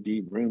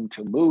identity room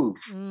to move?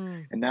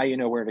 Mm, And now you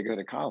know where to go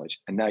to college,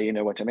 and now you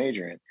know what to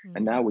major in,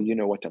 and mhm, now you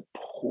know what to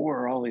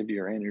pour all of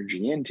your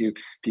energy into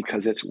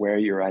because it's where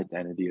your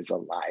identity is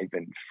alive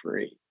and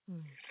free.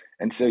 mm,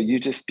 And so you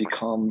just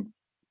become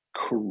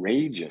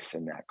courageous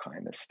in that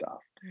kind of stuff.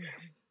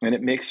 mhm, And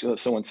it makes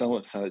so when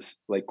someone says,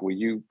 like, will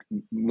you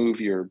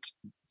move your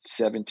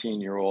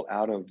 17-year-old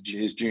out of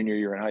his junior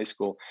year in high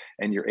school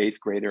and your eighth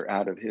grader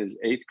out of his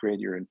eighth grade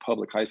year in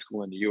public high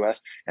school in the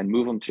US and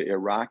move them to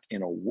Iraq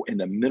in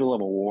the middle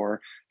of a war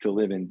to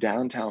live in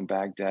downtown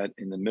Baghdad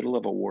in the middle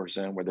of a war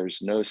zone where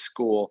there's no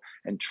school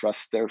and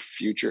trust their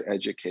future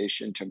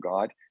education to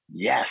God?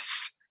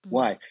 Yes. mm,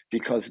 Why?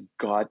 Because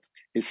God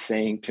is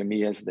saying to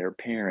me as their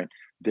parent,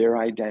 their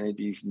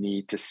identities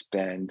need to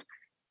spend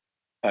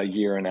a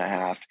year and a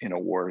half in a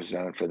war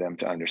zone for them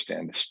to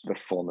understand the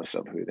fullness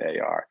of who they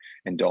are,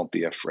 and don't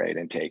be afraid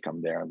and take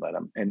them there and let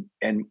them.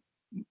 And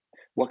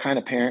what kind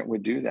of parent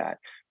would do that?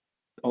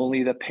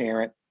 Only the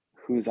parent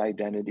whose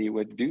identity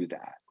would do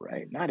that,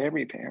 right? mm. Not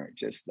every parent,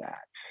 just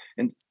that.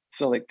 And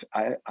so, like,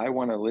 I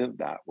want to live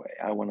that way.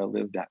 I want to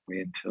live that way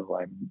until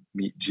I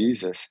meet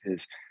Jesus,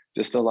 is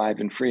just alive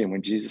and free. And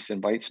when Jesus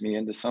invites me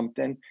into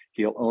something,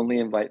 He'll only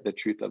invite the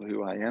truth of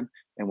who I am.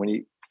 And when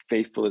He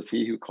faithful is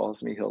He who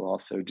calls me, He'll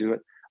also do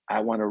it. I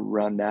want to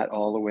run that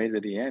all the way to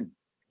the end.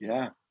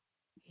 Yeah.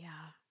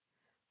 Yeah.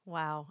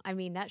 Wow. I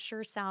mean, that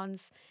sure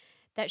sounds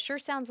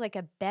like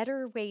a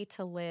better way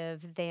to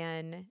live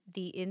than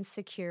the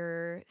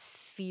insecure,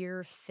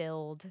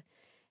 fear-filled,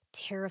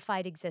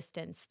 terrified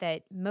existence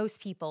that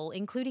most people,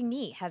 including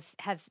me,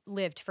 have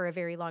lived for a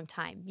very long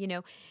time.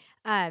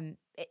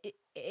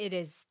 It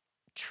is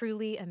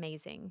truly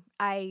amazing.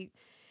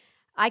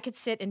 I could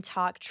sit and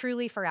talk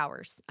truly for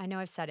hours. I know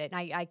I've said it.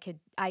 And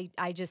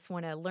I just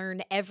want to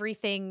learn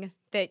everything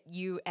that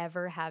you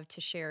ever have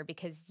to share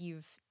because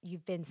you've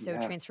been so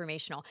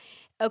transformational.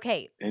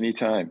 Okay.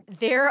 Anytime.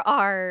 There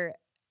are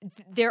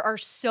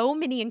so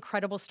many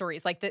incredible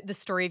stories, like the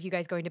story of you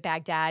guys going to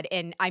Baghdad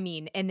and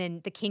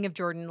then the King of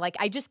Jordan. Like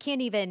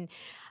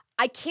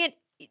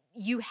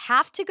you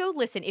have to go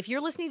listen. If you're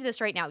listening to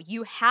this right now,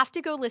 you have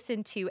to go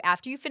listen to,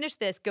 after you finish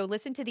this, go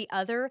listen to the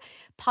other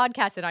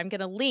podcast that I'm going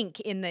to link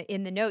in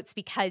the notes,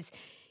 because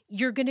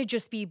you're going to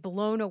just be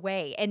blown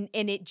away. And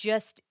it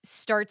just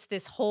starts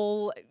this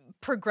whole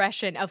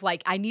progression of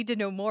like, I need to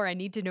know more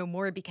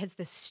because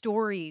the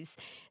stories,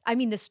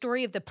 the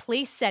story of the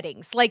place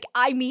settings, like,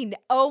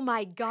 oh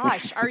my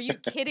gosh, are you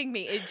kidding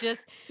me? It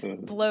just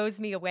blows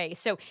me away.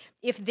 So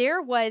if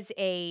there was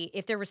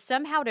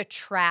somehow to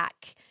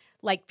track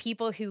like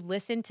people who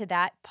listened to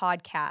that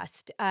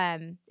podcast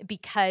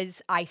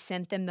because I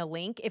sent them the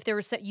link, if there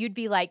was, you'd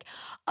be like,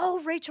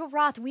 oh, Rachel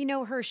Roth, we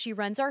know her. She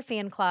runs our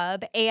fan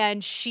club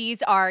and she's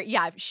because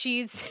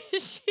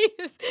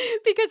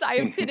I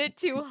have sent it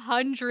to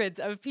hundreds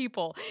of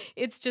people.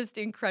 It's just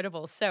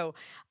incredible. So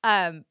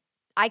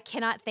I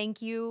cannot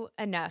thank you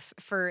enough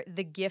for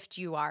the gift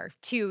you are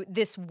to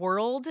this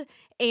world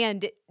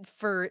and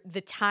for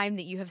the time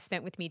that you have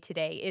spent with me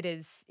today. It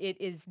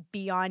is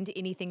beyond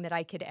anything that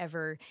I could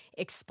ever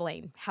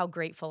explain how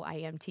grateful I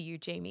am to you,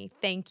 Jamie.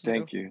 Thank you.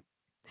 Thank you.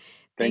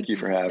 Thank you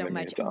for having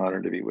me. It's an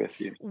honor to be with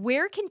you.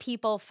 Where can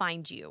people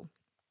find you?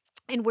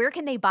 And where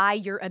can they buy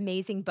your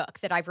amazing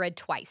book that I've read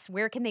twice?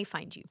 Where can they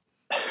find you?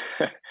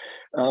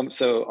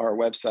 So our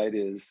website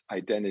is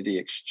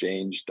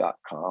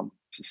identityexchange.com,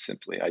 just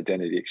simply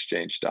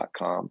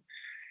identityexchange.com.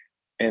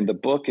 And the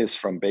book is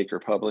from Baker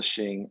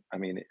Publishing.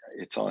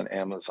 It's on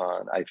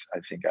Amazon. I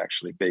think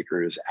actually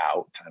Baker is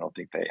out. I don't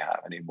think they have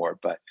anymore,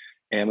 but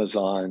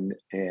Amazon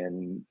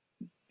and,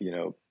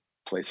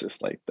 places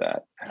like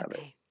that have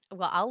it.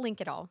 Well, I'll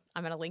link it all.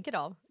 I'm going to link it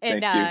all.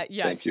 And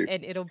Thank you.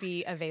 And it'll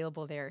be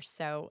available there.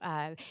 So,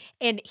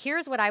 and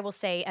here's what I will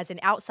say as an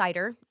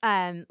outsider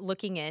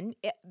looking in.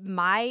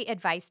 My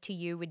advice to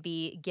you would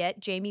be get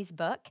Jamie's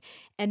book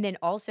and then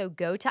also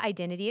go to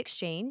Identity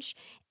Exchange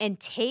and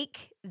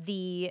take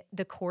the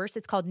course.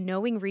 It's called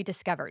Knowing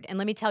Rediscovered. And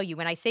let me tell you,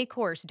 when I say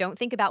course, don't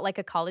think about like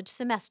a college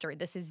semester.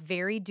 This is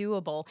very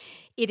doable.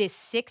 It is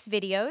 6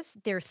 videos.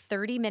 They're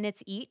 30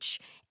 minutes each,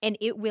 and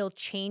it will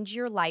change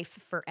your life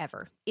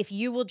forever. If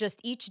you will just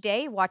each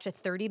day watch a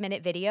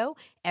 30-minute video,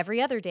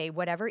 every other day,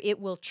 whatever, it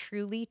will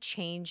truly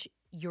change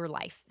your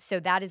life. So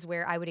that is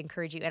where I would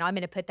encourage you. And I'm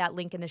going to put that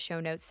link in the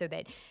show notes so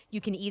that you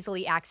can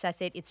easily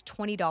access it. It's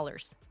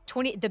 $20.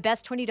 The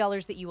best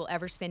 $20 that you will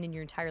ever spend in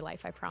your entire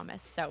life, I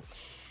promise. So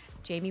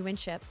Jamie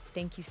Winship,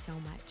 thank you so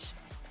much.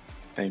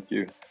 Thank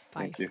you.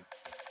 Bye. Thank you.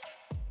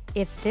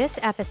 If this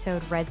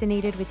episode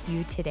resonated with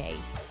you today,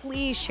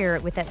 please share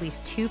it with at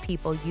least 2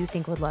 people you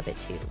think would love it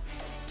too.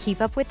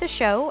 Keep up with the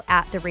show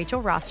at The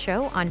Rachel Roth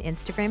Show on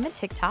Instagram and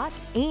TikTok,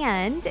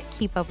 and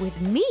keep up with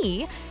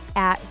me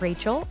at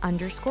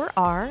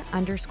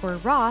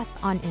Rachel_R_Roth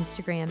on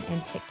Instagram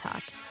and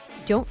TikTok.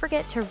 Don't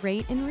forget to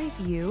rate and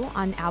review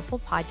on Apple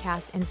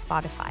Podcasts and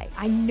Spotify.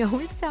 I know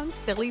it sounds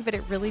silly, but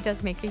it really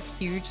does make a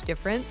huge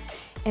difference,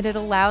 and it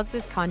allows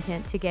this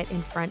content to get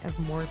in front of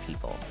more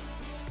people.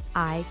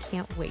 I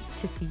can't wait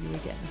to see you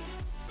again.